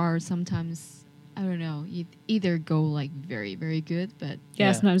many stars sometimes I don't know. You either go like very, very good, but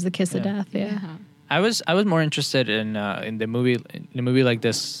Yeah, sometimes the kiss of Yeah. death. Yeah. I was more interested in the movie like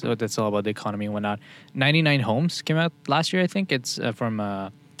this that's all about the economy and whatnot. 99 Homes came out last year, I think. It's from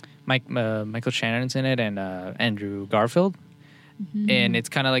Michael Shannon's in it and Andrew Garfield, and it's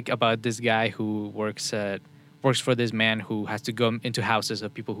kind of like about this guy who works for this man who has to go into houses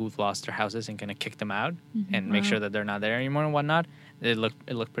of people who've lost their houses and kind of kick them out and make sure that they're not there anymore and whatnot. It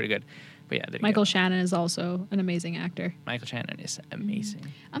looked pretty good. But yeah, there you Michael go. Shannon is also an amazing actor. Michael Shannon is amazing.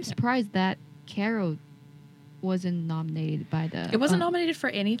 I'm surprised that Carol wasn't nominated by the. It wasn't nominated for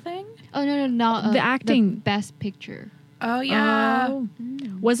anything? Oh no! The acting- Best Picture. Oh, yeah. Oh.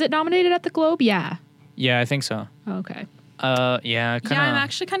 Was it nominated at the Globe? Yeah. Yeah, I think so. Okay. Yeah, Yeah, kind I'm of.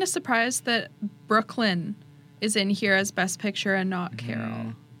 actually kind of surprised that Brooklyn is in here as Best Picture and not Mm-hmm.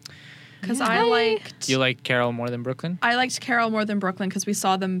 Carol. Because Yeah. I liked You like Carol more than Brooklyn? I liked Carol more than Brooklyn because we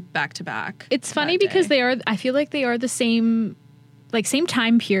saw them back to back. It's funny that because day. I feel like they are the same, like same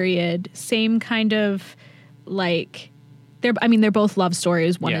time period, same kind of like they're both love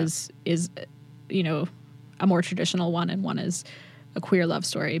stories. One Yeah. is you know, a more traditional one and one is a queer love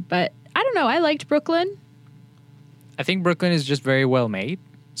story. But I don't know, I liked Brooklyn. I think Brooklyn is just very well made,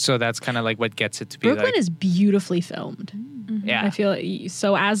 so that's kind of like what gets it to be Brooklyn like. is beautifully filmed. Yeah, I feel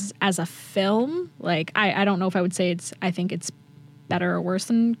so as a film, like I don't know if I would say I think it's better or worse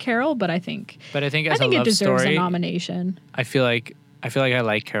than Carol, but I think but I think I as think a it love deserves story, a nomination. I feel like I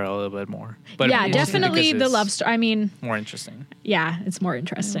like Carol a little bit more. But yeah, mostly definitely because the it's love story. I mean, more interesting. yeah, it's more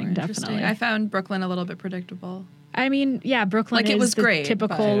interesting, More interesting. definitely. I found Brooklyn a little bit predictable. I mean, yeah, Brooklyn Like, it is was the great,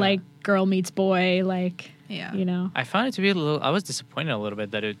 typical but- like girl meets boy, like Yeah. you know. I found it to be I was disappointed a little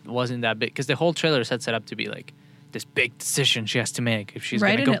bit that it wasn't that big because the whole trailer set up to be like this big decision she has to make if she's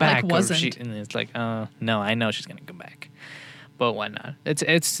Right, going to and go it, back. like, or if she, wasn't. and it's like, no, I know she's going to go back, but why not?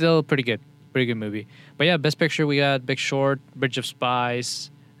 It's still pretty good movie. But yeah, Best Picture we got Big Short, Bridge of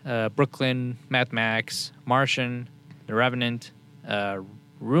Spies, Brooklyn, Mad Max, Martian, The Revenant,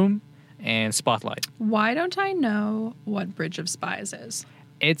 Room, and Spotlight. Why don't I know what Bridge of Spies is?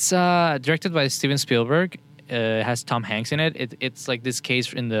 It's directed by Steven Spielberg. It has Tom Hanks in it. It's like this case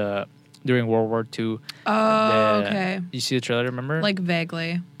during World War II. Oh, okay. You see the trailer, remember? Like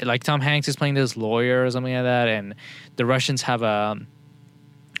vaguely. Like Tom Hanks is playing this lawyer or something like that, and the Russians have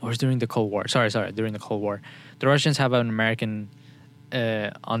or it's during the Cold War. Sorry, during the Cold War. The Russians have an American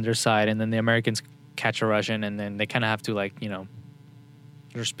on their side, and then the Americans catch a Russian, and then they kind of have to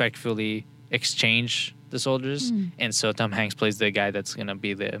respectfully exchange the soldiers. And so Tom Hanks plays the guy that's gonna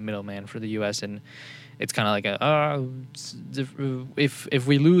be the middleman for the U.S. and it's kind of like if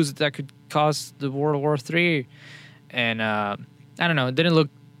we lose, that could cause the World War III. And I don't know, it didn't look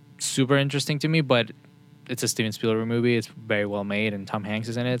super interesting to me, but it's a Steven Spielberg movie. It's very well made, and Tom Hanks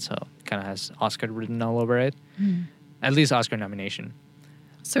is in it, so it kind of has Oscar written all over it. At least Oscar nomination.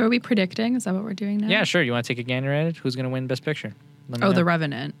 So are we predicting? Is that what we're doing now? Yeah, sure. You want to take a gander at it? Who's going to win Best Picture? Let me Oh, know. The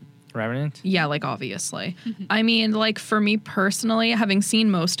Revenant. Revenant? Yeah, like obviously. I mean, like for me personally, having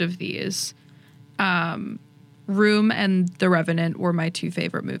seen most of these, Room and The Revenant were my two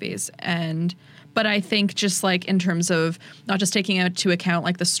favorite movies. But I think just like in terms of not just taking into account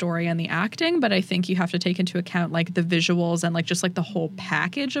like the story and the acting, but I think you have to take into account like the visuals and like just like the whole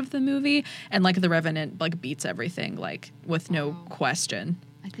package of the movie. And like The Revenant like beats everything like with no question.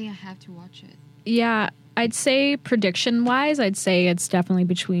 I think I have to watch it. Yeah, I'd say prediction wise, I'd say it's definitely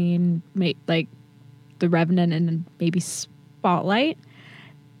between like The Revenant and maybe Spotlight.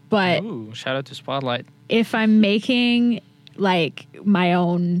 But Ooh, shout out to Spotlight. if I'm making like my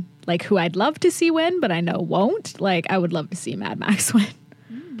own, like who I'd love to see win, but I know won't, like I would love to see Mad Max win.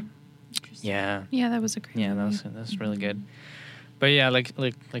 Yeah. Yeah, that was a great Yeah, movie. that's really good. But yeah, like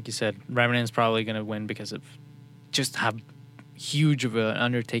you said, Revenant's probably gonna win because of just how huge of an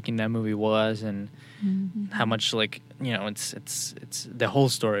undertaking that movie was, and how much it's the whole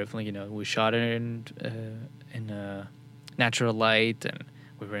story of we shot it in natural light, and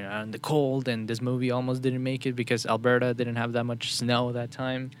we were out in the cold, and this movie almost didn't make it because Alberta didn't have that much snow that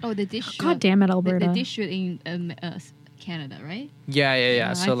time. Oh, they did shoot. God damn it, Alberta. They did shoot in Canada, right?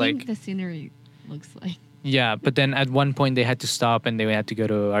 Yeah. So I think the scenery looks like. Yeah, but then at one point they had to stop and they had to go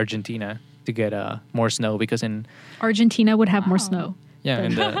to Argentina to get more snow because in Argentina would have more Wow. snow.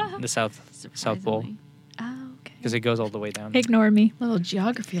 in the South Pole, Surprisingly. Oh, okay. because it goes all the way down. Ignore me. Little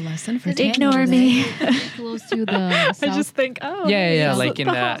geography lesson for Ignore Daniel me. today. Close to the south. I just think, oh, Yeah, this like is in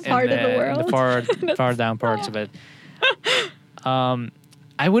the part of the world. in the far down parts of it.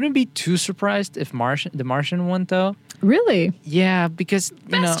 I wouldn't be too surprised if The Martian won though. Really? Yeah, because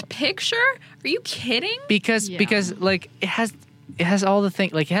Best Picture? Are you kidding? because Yeah. like it has all the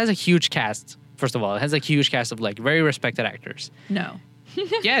things, like it has a huge cast First of all, it has a huge cast of like very respected actors. No.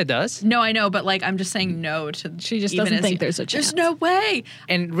 Yeah, it does. No, I know, but like I'm just saying no to. She just even doesn't as- think there's a chance. There's no way.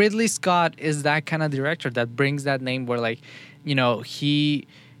 And Ridley Scott is that kind of director that brings that name where like, you know, he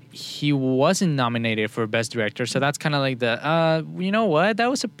wasn't nominated for Best Director, so that's kind of like the you know what, that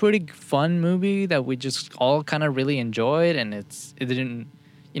was a pretty fun movie that we just all kind of really enjoyed, and it didn't,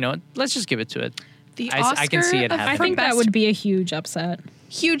 you know, let's just give it to it. The I can see it Oscar of- happening. I think that Best- would be a huge upset.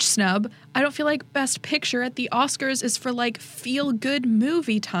 huge snub. I don't feel like Best Picture at the Oscars is for like feel good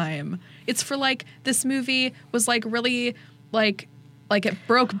movie time. It's for like this movie was like really like it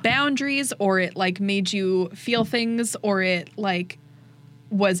broke boundaries, or it like made you feel things, or it like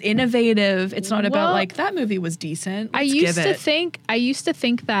was innovative. It's not about Well, like that movie was decent. I Let's used give to it.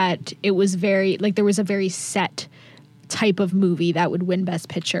 think that it was very like there was a very set type of movie that would win Best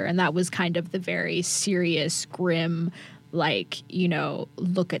Picture, and that was kind of the very serious, grim, like, you know,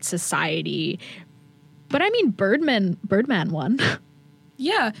 look at society. But I mean, Birdman won,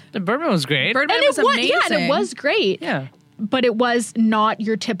 Yeah, The Birdman was great. Birdman and was it was amazing. yeah, and it was great. Yeah. But it was not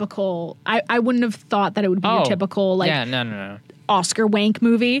your typical. I wouldn't have thought that it would be your typical like yeah, no. Oscar wank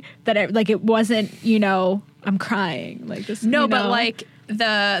movie. That it wasn't. You know, I'm crying like this. No, you but know. like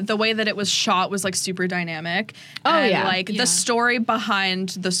the way that it was shot was like super dynamic. Oh, and yeah. like Yeah. the story behind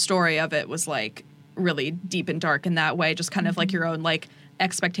the story of it was like really deep and dark in that way. Just kind of like your own like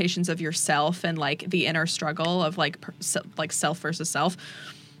expectations of yourself and like the inner struggle of like like self versus self.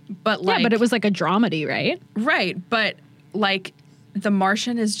 But like yeah, but it was like a dramedy, right? right. But like The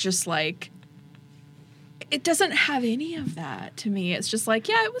Martian is just like it doesn't have any of that to me. It's just like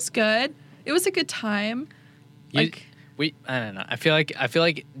yeah, it was good. It was a good time. Like. I don't know. I feel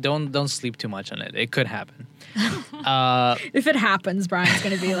like don't sleep too much on it. It could happen. If it happens, Brian's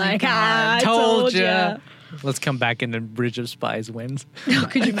gonna be like, I told ya. ya. Let's come back and then Bridge of Spies wins.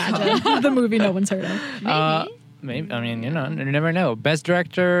 Could you imagine the movie no one's heard of? Maybe. I mean, you know, you never know. Best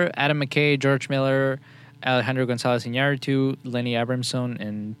Director: Adam McKay, George Miller, Alejandro Gonzalez Iñárritu, Lenny Abramson,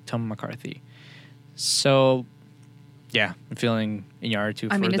 and Tom McCarthy. So, yeah, I'm feeling Iñárritu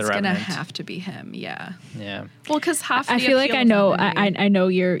for I mean, The it's gonna Revenant. have to be him. Yeah. Yeah. Well, because half. I the feel like appeal I of know. the movie- I know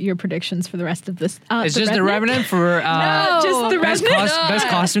your predictions for the rest of this. It's just The Revenant for just The best, Revenant. best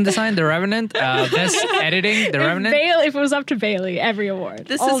costume design, The Revenant. Best editing, The Revenant. If it was up to Bailey, every award.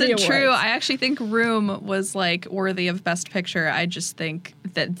 This all the isn't true. awards. I actually think Room was like worthy of Best Picture. I just think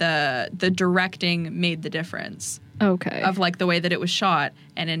that the directing made the difference Okay. of like the way that it was shot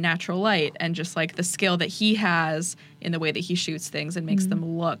and in natural light and just like the skill that he has in the way that he shoots things and makes them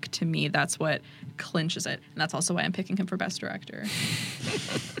look. To me, that's what clinches it, and that's also why I'm picking him for Best Director.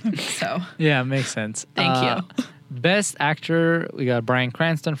 So Yeah, makes sense. Thank you. Best actor, we got Bryan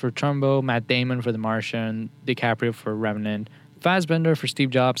Cranston for Trumbo, Matt Damon for The Martian, DiCaprio for Revenant, Fassbender for Steve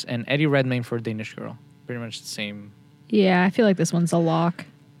Jobs, and Eddie Redmayne for Danish Girl. Pretty much the same. Yeah, I feel like this one's a lock.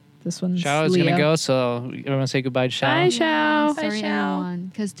 This one's Shao is Leo. gonna go, so everyone say goodbye to Shao. Bye, Shao. Bye, Sorry, Shao. everyone,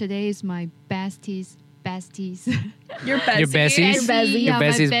 because today is my besties. your Bessie. Your Bessie? Your Bessie. Your Yeah,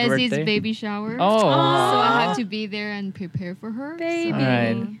 Bessie's my Bessie's birthday? baby shower. Oh. So I have to be there and prepare for her. Baby. So, All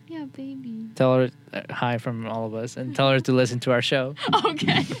right. Yeah, baby. Tell her hi from all of us, and tell her to listen to our show.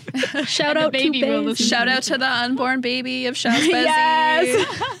 Okay. Shout And the out to baby will Bailey. listen. Shout out to the unborn baby of Shao's Bessie.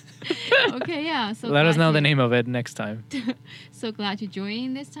 Yes. Okay, yeah. So Let us glad know the to- name of it next time. So glad to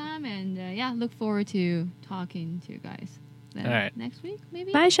join this time, and yeah, look forward to talking to you guys. Then All right. Next week,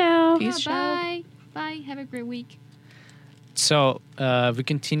 maybe. Bye, Shao. Peace. Yeah, bye. Bye. Have a great week. So we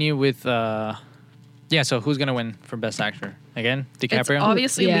continue with so who's gonna win for Best Actor again? It's DiCaprio.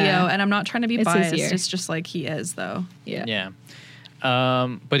 obviously Yeah. Leo, and I'm not trying to be It's his biased. year. It's just like he is, though. Yeah. Yeah.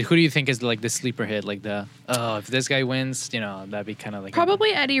 But who do you think is like the sleeper hit? Like if this guy wins, you know, that'd be kind of like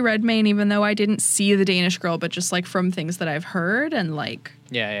Probably Eddie Redmayne, even though I didn't see The Danish Girl, but just like from things that I've heard and like.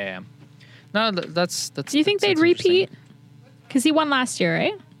 Yeah. No, that's. Do you think that's they'd interesting. repeat? Because he won last year,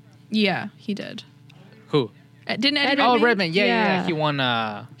 right? Yeah, he did. Who? Didn't Eddie Oh, Redmayne? Redman. Yeah. Yeah. He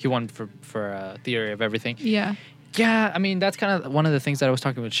won. He won for Theory of Everything. Yeah. Yeah, I mean that's kind of one of the things that I was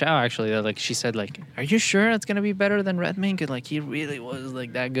talking with Shao actually. That like she said like, "Are you sure it's gonna be better than Redmayne? Because like he really was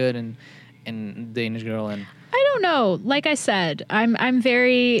like that good in Danish Girl." And I don't know. Like I said, I'm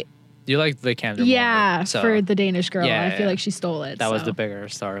very you like the Camden more, so for the Danish girl. Yeah, I feel yeah. like she stole it. that was so, the bigger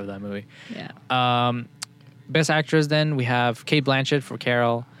star of that movie. Yeah. Best actress then we have Kate Blanchett for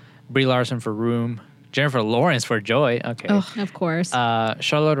Carol, Brie Larson for Room, Jennifer Lawrence for Joy. Okay. Oh, of course.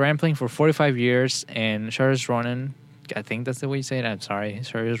 Charlotte Rampling for 45 years, and Saoirse Ronan, I think that's the way you say it. I'm sorry,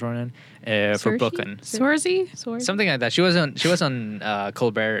 Saoirse Ronan for Saoirse? Brooklyn. Swarzy? Something like that. She was on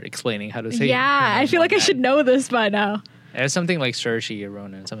Colbert explaining how to say. Yeah, her name I feel like like I that. should know this by now. It's something like Saoirse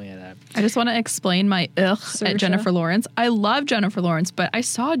Ronan, something like that. I just want to explain my ugh Saoirse. at Jennifer Lawrence. I love Jennifer Lawrence, but I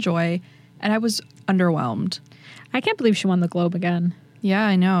saw Joy and I was underwhelmed. I can't believe she won the Globe again. Yeah,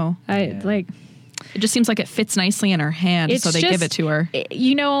 I know. Like, It just seems like it fits nicely in her hand, it's so they give it to her.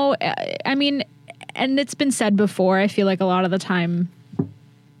 You know, I mean, and it's been said before, I feel like a lot of the time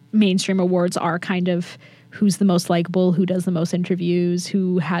mainstream awards are kind of who's the most likable, who does the most interviews,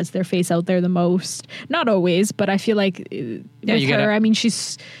 who has their face out there the most. Not always, but I feel like with her, I mean,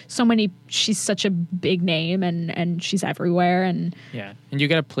 she's such a big name and she's everywhere. And yeah, and you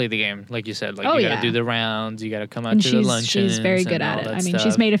got to play the game, like you said. Like you got to do the rounds, you got to come out and to the luncheons. She's very good at it. I mean, stuff.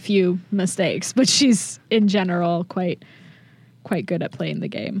 she's made a few mistakes, but she's in general quite good at playing the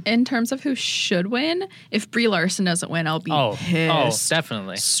game. In terms of who should win, if Brie Larson doesn't win, I'll be pissed.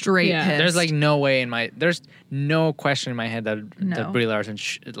 Definitely. Straight pissed. There's like no way there's no question in my head that Brie Larson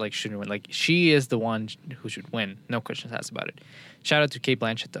shouldn't win. Like she is the one who should win. No questions asked about it. Shout out to Kate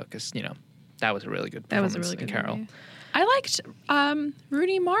Blanchett though, because that was a really good performance in Carol. movie. I liked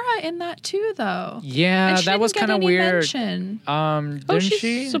Rooney Mara in that too, though. Yeah, that was kind of weird. Mention. Didn't she's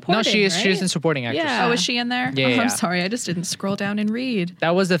she? supporting, No, she is. right? She's in supporting actress. Yeah. Oh, is she in there? Yeah, Oh, yeah. I'm sorry, I just didn't scroll down and read.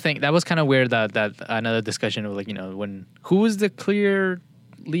 That was the thing. That was kind of weird. That another discussion of like when who was the clear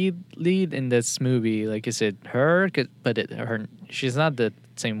lead in this movie? Like, is it her? But she's not the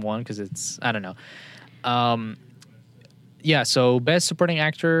same one because it's I don't know. Yeah. So best supporting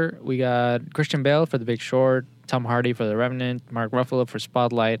actor, we got Christian Bale for The Big Short, Tom Hardy for The Revenant, Mark Ruffalo for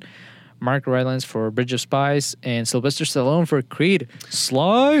Spotlight, Mark Rylance for Bridge of Spies, and Sylvester Stallone for Creed.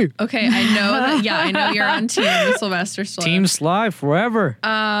 Sly. Okay, I know that. Yeah, I know you're on Team Sylvester Stallone. Team Sly forever.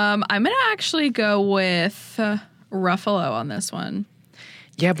 I'm gonna actually go with Ruffalo on this one.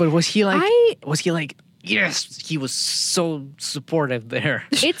 Yeah, but was he like? Yes, he was so supportive there.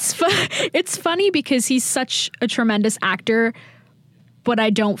 It's funny because he's such a tremendous actor, but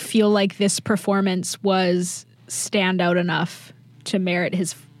I don't feel like this performance was standout enough to merit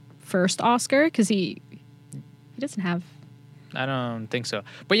his first Oscar because he doesn't have. I don't think so.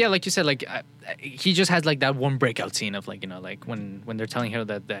 But yeah, like you said, like he just has like that one breakout scene of like like when they're telling him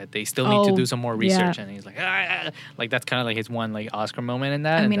that they still need to do some more research, and he's like like that's kind of like his one like Oscar moment in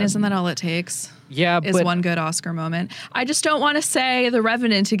that. I mean, isn't that all it takes? Yeah, is one good Oscar moment. I just don't want to say The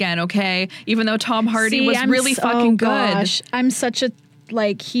Revenant again, okay? Even though Tom Hardy was really fucking good. Gosh, I'm such a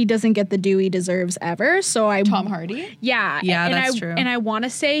he doesn't get the due he deserves ever. So Tom Hardy? Yeah, that's true. And I want to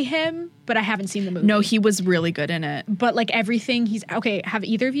say him, but I haven't seen the movie. No, he was really good in it. But like everything he's okay. Have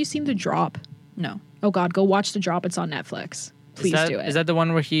either of you seen The Drop? No. Oh God, go watch The Drop. It's on Netflix. Please do it. Is that the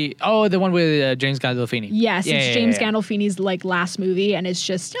one where the one with James Gandolfini? Yes, it's James Gandolfini's like last movie, and it's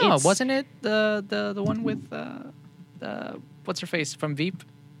just no, wasn't it the one with what's her face from Veep?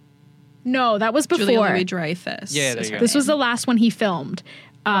 No, that was before. Julia Louis-Dreyfus. Yeah, there you go. This was the last one he filmed.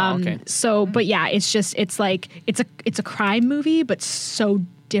 Okay. So, but yeah, it's a crime movie, but so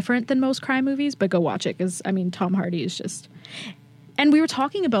different than most crime movies. But go watch it because I mean, Tom Hardy is just. And we were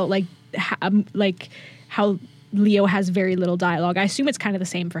talking about how Leo has very little dialogue. I assume it's kind of the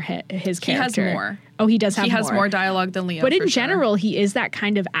same for his character. He has more. Oh, he does have. He has more dialogue than Leo. But in general, he is that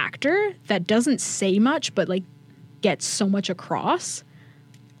kind of actor that doesn't say much, but like gets so much across.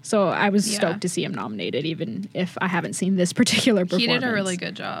 So I was stoked to see him nominated, even if I haven't seen this particular performance. He did a really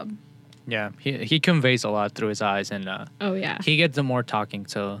good job. Yeah, he conveys a lot through his eyes, and he gets the more talking.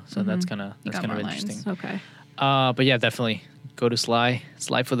 So that's kind of interesting. Okay. But yeah, definitely go to Sly.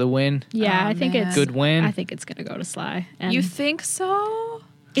 Sly for the win. Yeah, I think it's good win. I think it's gonna go to Sly. And you think so?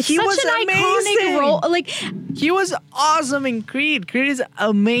 It's such an iconic role. Like he was awesome in Creed. Creed is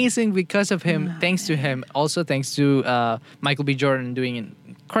amazing because of him. Thanks to him. Also thanks to Michael B. Jordan doing an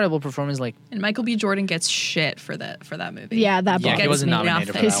incredible performance. And Michael B. Jordan gets shit for that movie. Yeah, that he wasn't nominated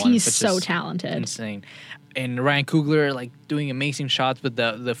for that because one. he's so talented. Insane. And Ryan Coogler like doing amazing shots with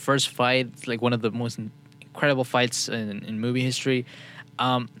the first fight. It's like one of the most incredible fights in movie history.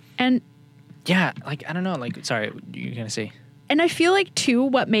 And yeah, like I don't know. Like sorry, you're gonna say. And I feel like, too,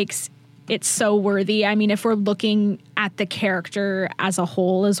 what makes it so worthy, I mean, if we're looking at the character as a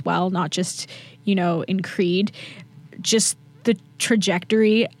whole as well, not just, in Creed, just the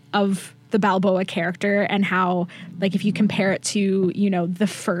trajectory of the Balboa character and how, like, if you compare it to, the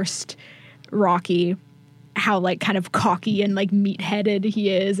first Rocky, how, like, kind of cocky and, like, meat-headed he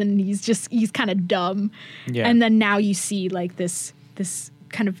is, and he's kind of dumb. Yeah. And then now you see, like, this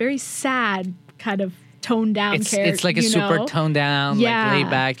kind of very sad kind of toned down character. It's like a super toned down, like laid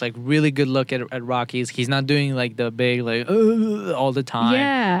back, like really good look at Rockies. He's not doing like the big all the time.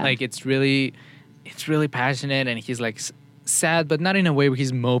 Yeah. Like it's really passionate, and he's like sad, but not in a way where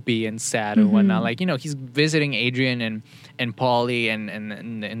he's mopey and sad or whatnot. Like, he's visiting Adrian and Polly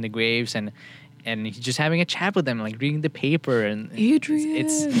and the Graves and he's just having a chat with them, like reading the paper, and Adrian.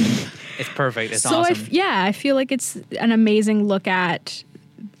 It's perfect. It's So awesome. I feel like it's an amazing look at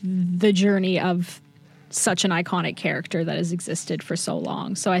the journey of such an iconic character that has existed for so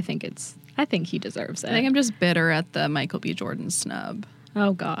long. So I think he deserves it. I think I'm just bitter at the Michael B. Jordan snub.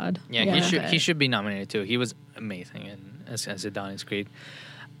 Oh God. Yeah, he should be nominated too. He was amazing as Adonis Creed.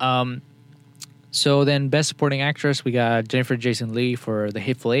 So then, Best Supporting Actress, we got Jennifer Jason Leigh for The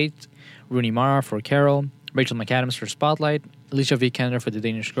Hateful Eight, Rooney Mara for Carol, Rachel McAdams for Spotlight, Alicia Vikander for The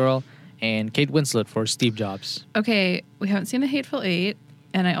Danish Girl, and Kate Winslet for Steve Jobs. Okay, we haven't seen The Hateful Eight,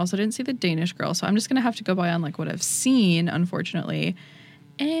 and I also didn't see The Danish Girl, so I'm just going to have to go by on like what I've seen, unfortunately.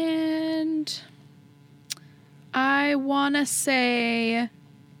 And I want to say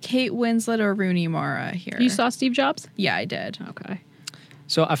Kate Winslet or Rooney Mara here. You saw Steve Jobs? Yeah, I did. Okay.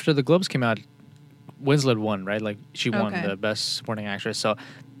 So after the Globes came out, Winslet won, right? Like, she won Okay. the Best Supporting Actress. So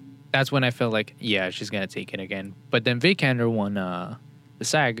that's when I felt like, yeah, she's going to take it again. But then Vikander won the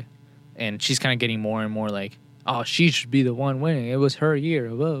SAG, and she's kind of getting more and more like, oh, she should be the one winning. It was her year.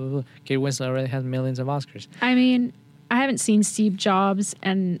 Blah, blah, blah. Kate Winslet already has millions of Oscars. I mean, I haven't seen Steve Jobs,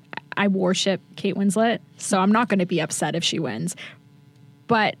 and I worship Kate Winslet, so I'm not going to be upset if she wins.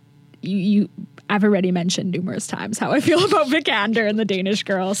 But I've already mentioned numerous times how I feel about Vikander and The Danish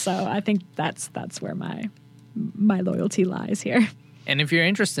Girl, so I think that's where my loyalty lies here. And if you're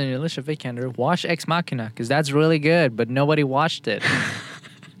interested in Alicia Vikander, watch Ex Machina, because that's really good, but nobody watched it.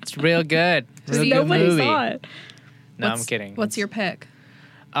 It's real good. Real good Nobody movie. saw it. No, I'm kidding. What's your pick?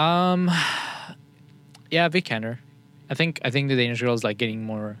 Yeah, Vikander. I think The Danish Girl is like getting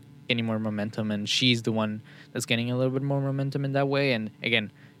more momentum, and she's the one that's getting a little bit more momentum in that way. And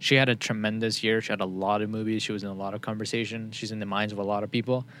again, she had a tremendous year. She had a lot of movies. She was in a lot of conversation. She's in the minds of a lot of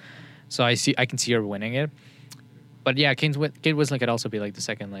people. So I can see her winning it. But yeah, Kate Winslet could also be like the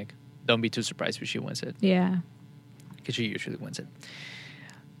second. Like, don't be too surprised if she wins it, Yeah. because she usually wins it.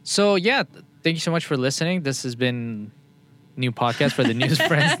 So yeah, thank you so much for listening. This has been new podcast for the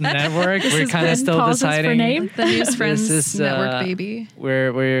Newsfriends Network. This We're has kind of been still pauses for deciding. name. The Newsfriends This is, Network, baby.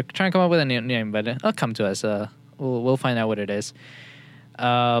 We're trying to come up with a new name, but it'll come to us. We'll find out what it is.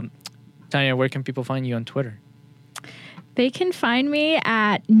 Tanya, where can people find you on Twitter? They can find me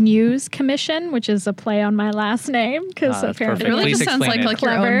at News Commission, which is a play on my last name, because That's apparently It really Please just sounds explain like it.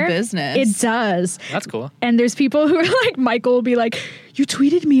 your Clever. own business. it does. That's cool. And there's people who are like, Michael will be like, you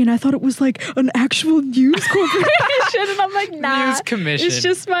tweeted me and I thought it was like an actual news corporation. And I'm like, nah, News Commission. it's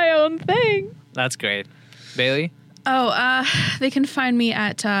just my own thing. That's great. Bailey? Oh, they can find me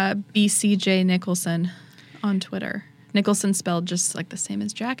at BCJ Nicholson on Twitter. Nicholson spelled just like the same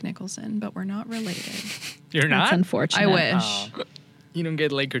as Jack Nicholson, but we're not related. You're That's not? unfortunate. I wish. Oh, you don't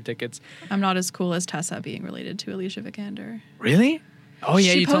get Laker tickets. I'm not as cool as Tessa being related to Alicia Vikander. Really? Oh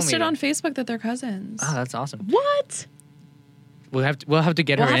yeah, she you told me. posted that. on Facebook that they're cousins. Oh, that's awesome. What? We'll have to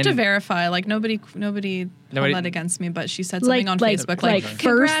get We'll her have in. to verify. Like nobody held that against me, but she said something on Facebook like like first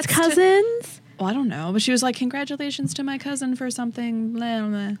 "Congrats to-" cousins? Well, I don't know, but she was like, "Congratulations to my cousin for something." Blah,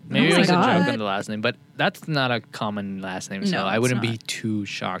 blah. Maybe Oh it was my a God. joke on the last name, but that's not a common last name, so No, I it's wouldn't be not. too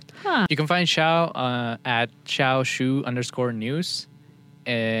shocked. Huh. You can find Xiao at xiaoshu_news,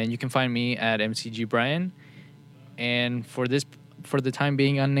 and you can find me at MCG Brian. And for the time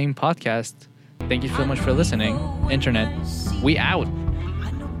being unnamed podcast, thank you so much for listening. Internet, we out.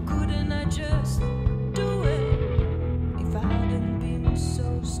 I know good and I just do it. If I hadn't been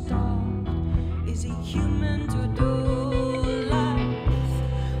so starved, is he human to do life?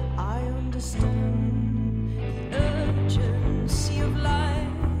 I understand the urgency of life.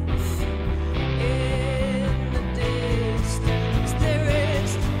 In the distance, there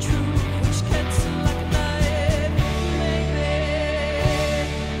is the truth which cuts like a knife. Maybe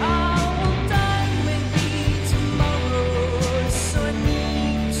I will die, maybe tomorrow. So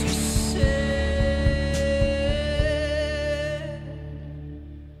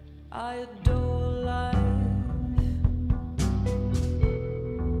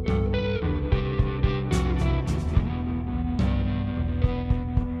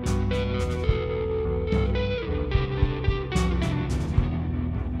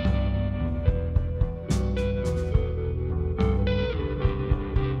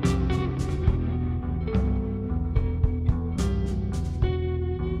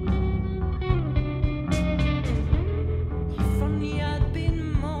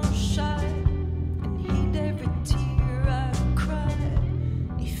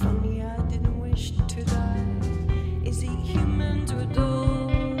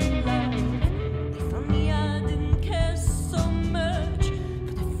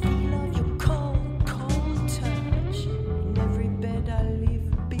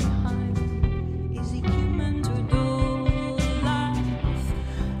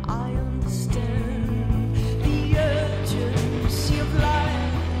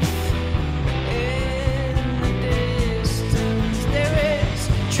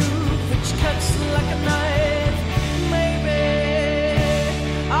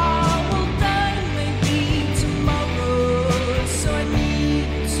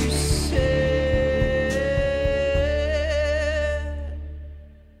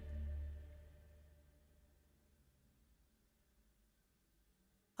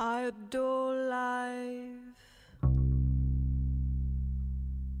I adore life.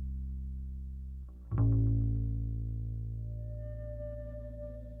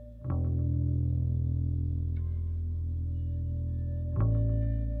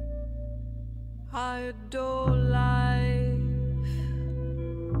 I adore life.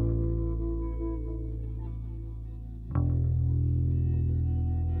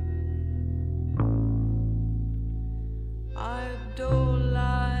 I adore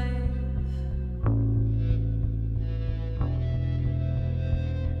life.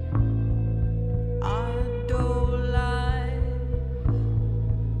 I adore life.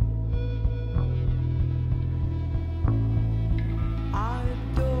 I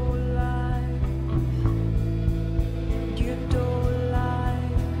adore life. Do you adore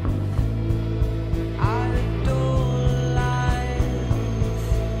life? I adore life.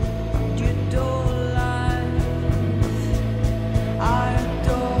 Do you adore life? I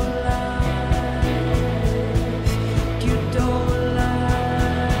adore life. Do you adore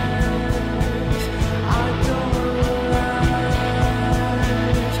life? I adore life.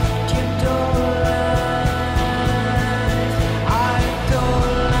 Do you adore life? I adore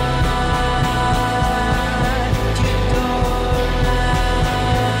life. Do you adore life?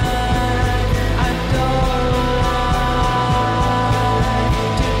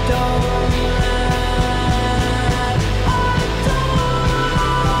 I adore life.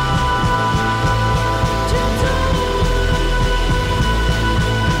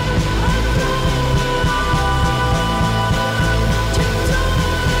 Do you adore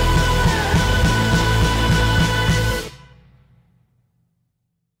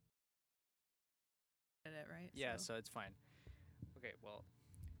it, right? Yeah, so it's fine. Okay, well,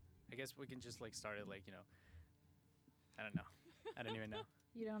 I guess we can just like start it like, you know, I don't know. I don't even know.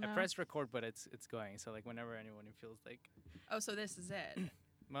 You don't I know. pressed record, but it's going. So like whenever anyone feels like, Oh, so this is it.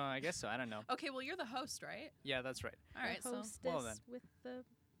 well, I guess so. I don't know. Okay, well, you're the host, right? Yeah, that's right. All right, the so hostess well then. with the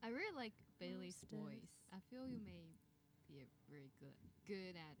I really like Bailey's Hostess. voice. I feel you may be very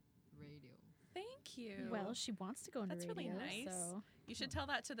good at radio. thank you. well, she wants to go into That's really radio, nice. so You should tell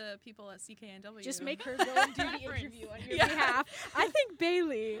that to the people at CKNW. just make her go and do the Reference. interview on your Yeah. behalf. I think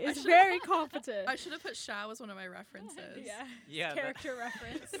Bailey is should've- very competent. I should have put Shao as one of my references. yeah, Yeah, that- character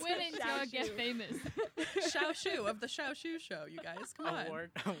reference. Wait until I get Xiao Shu. famous. Shao Shu of the Shao Shu show, you guys. Come on.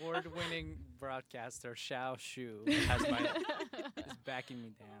 award-winning broadcaster Xiao Shu has is backing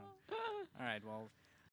me down. All right, well,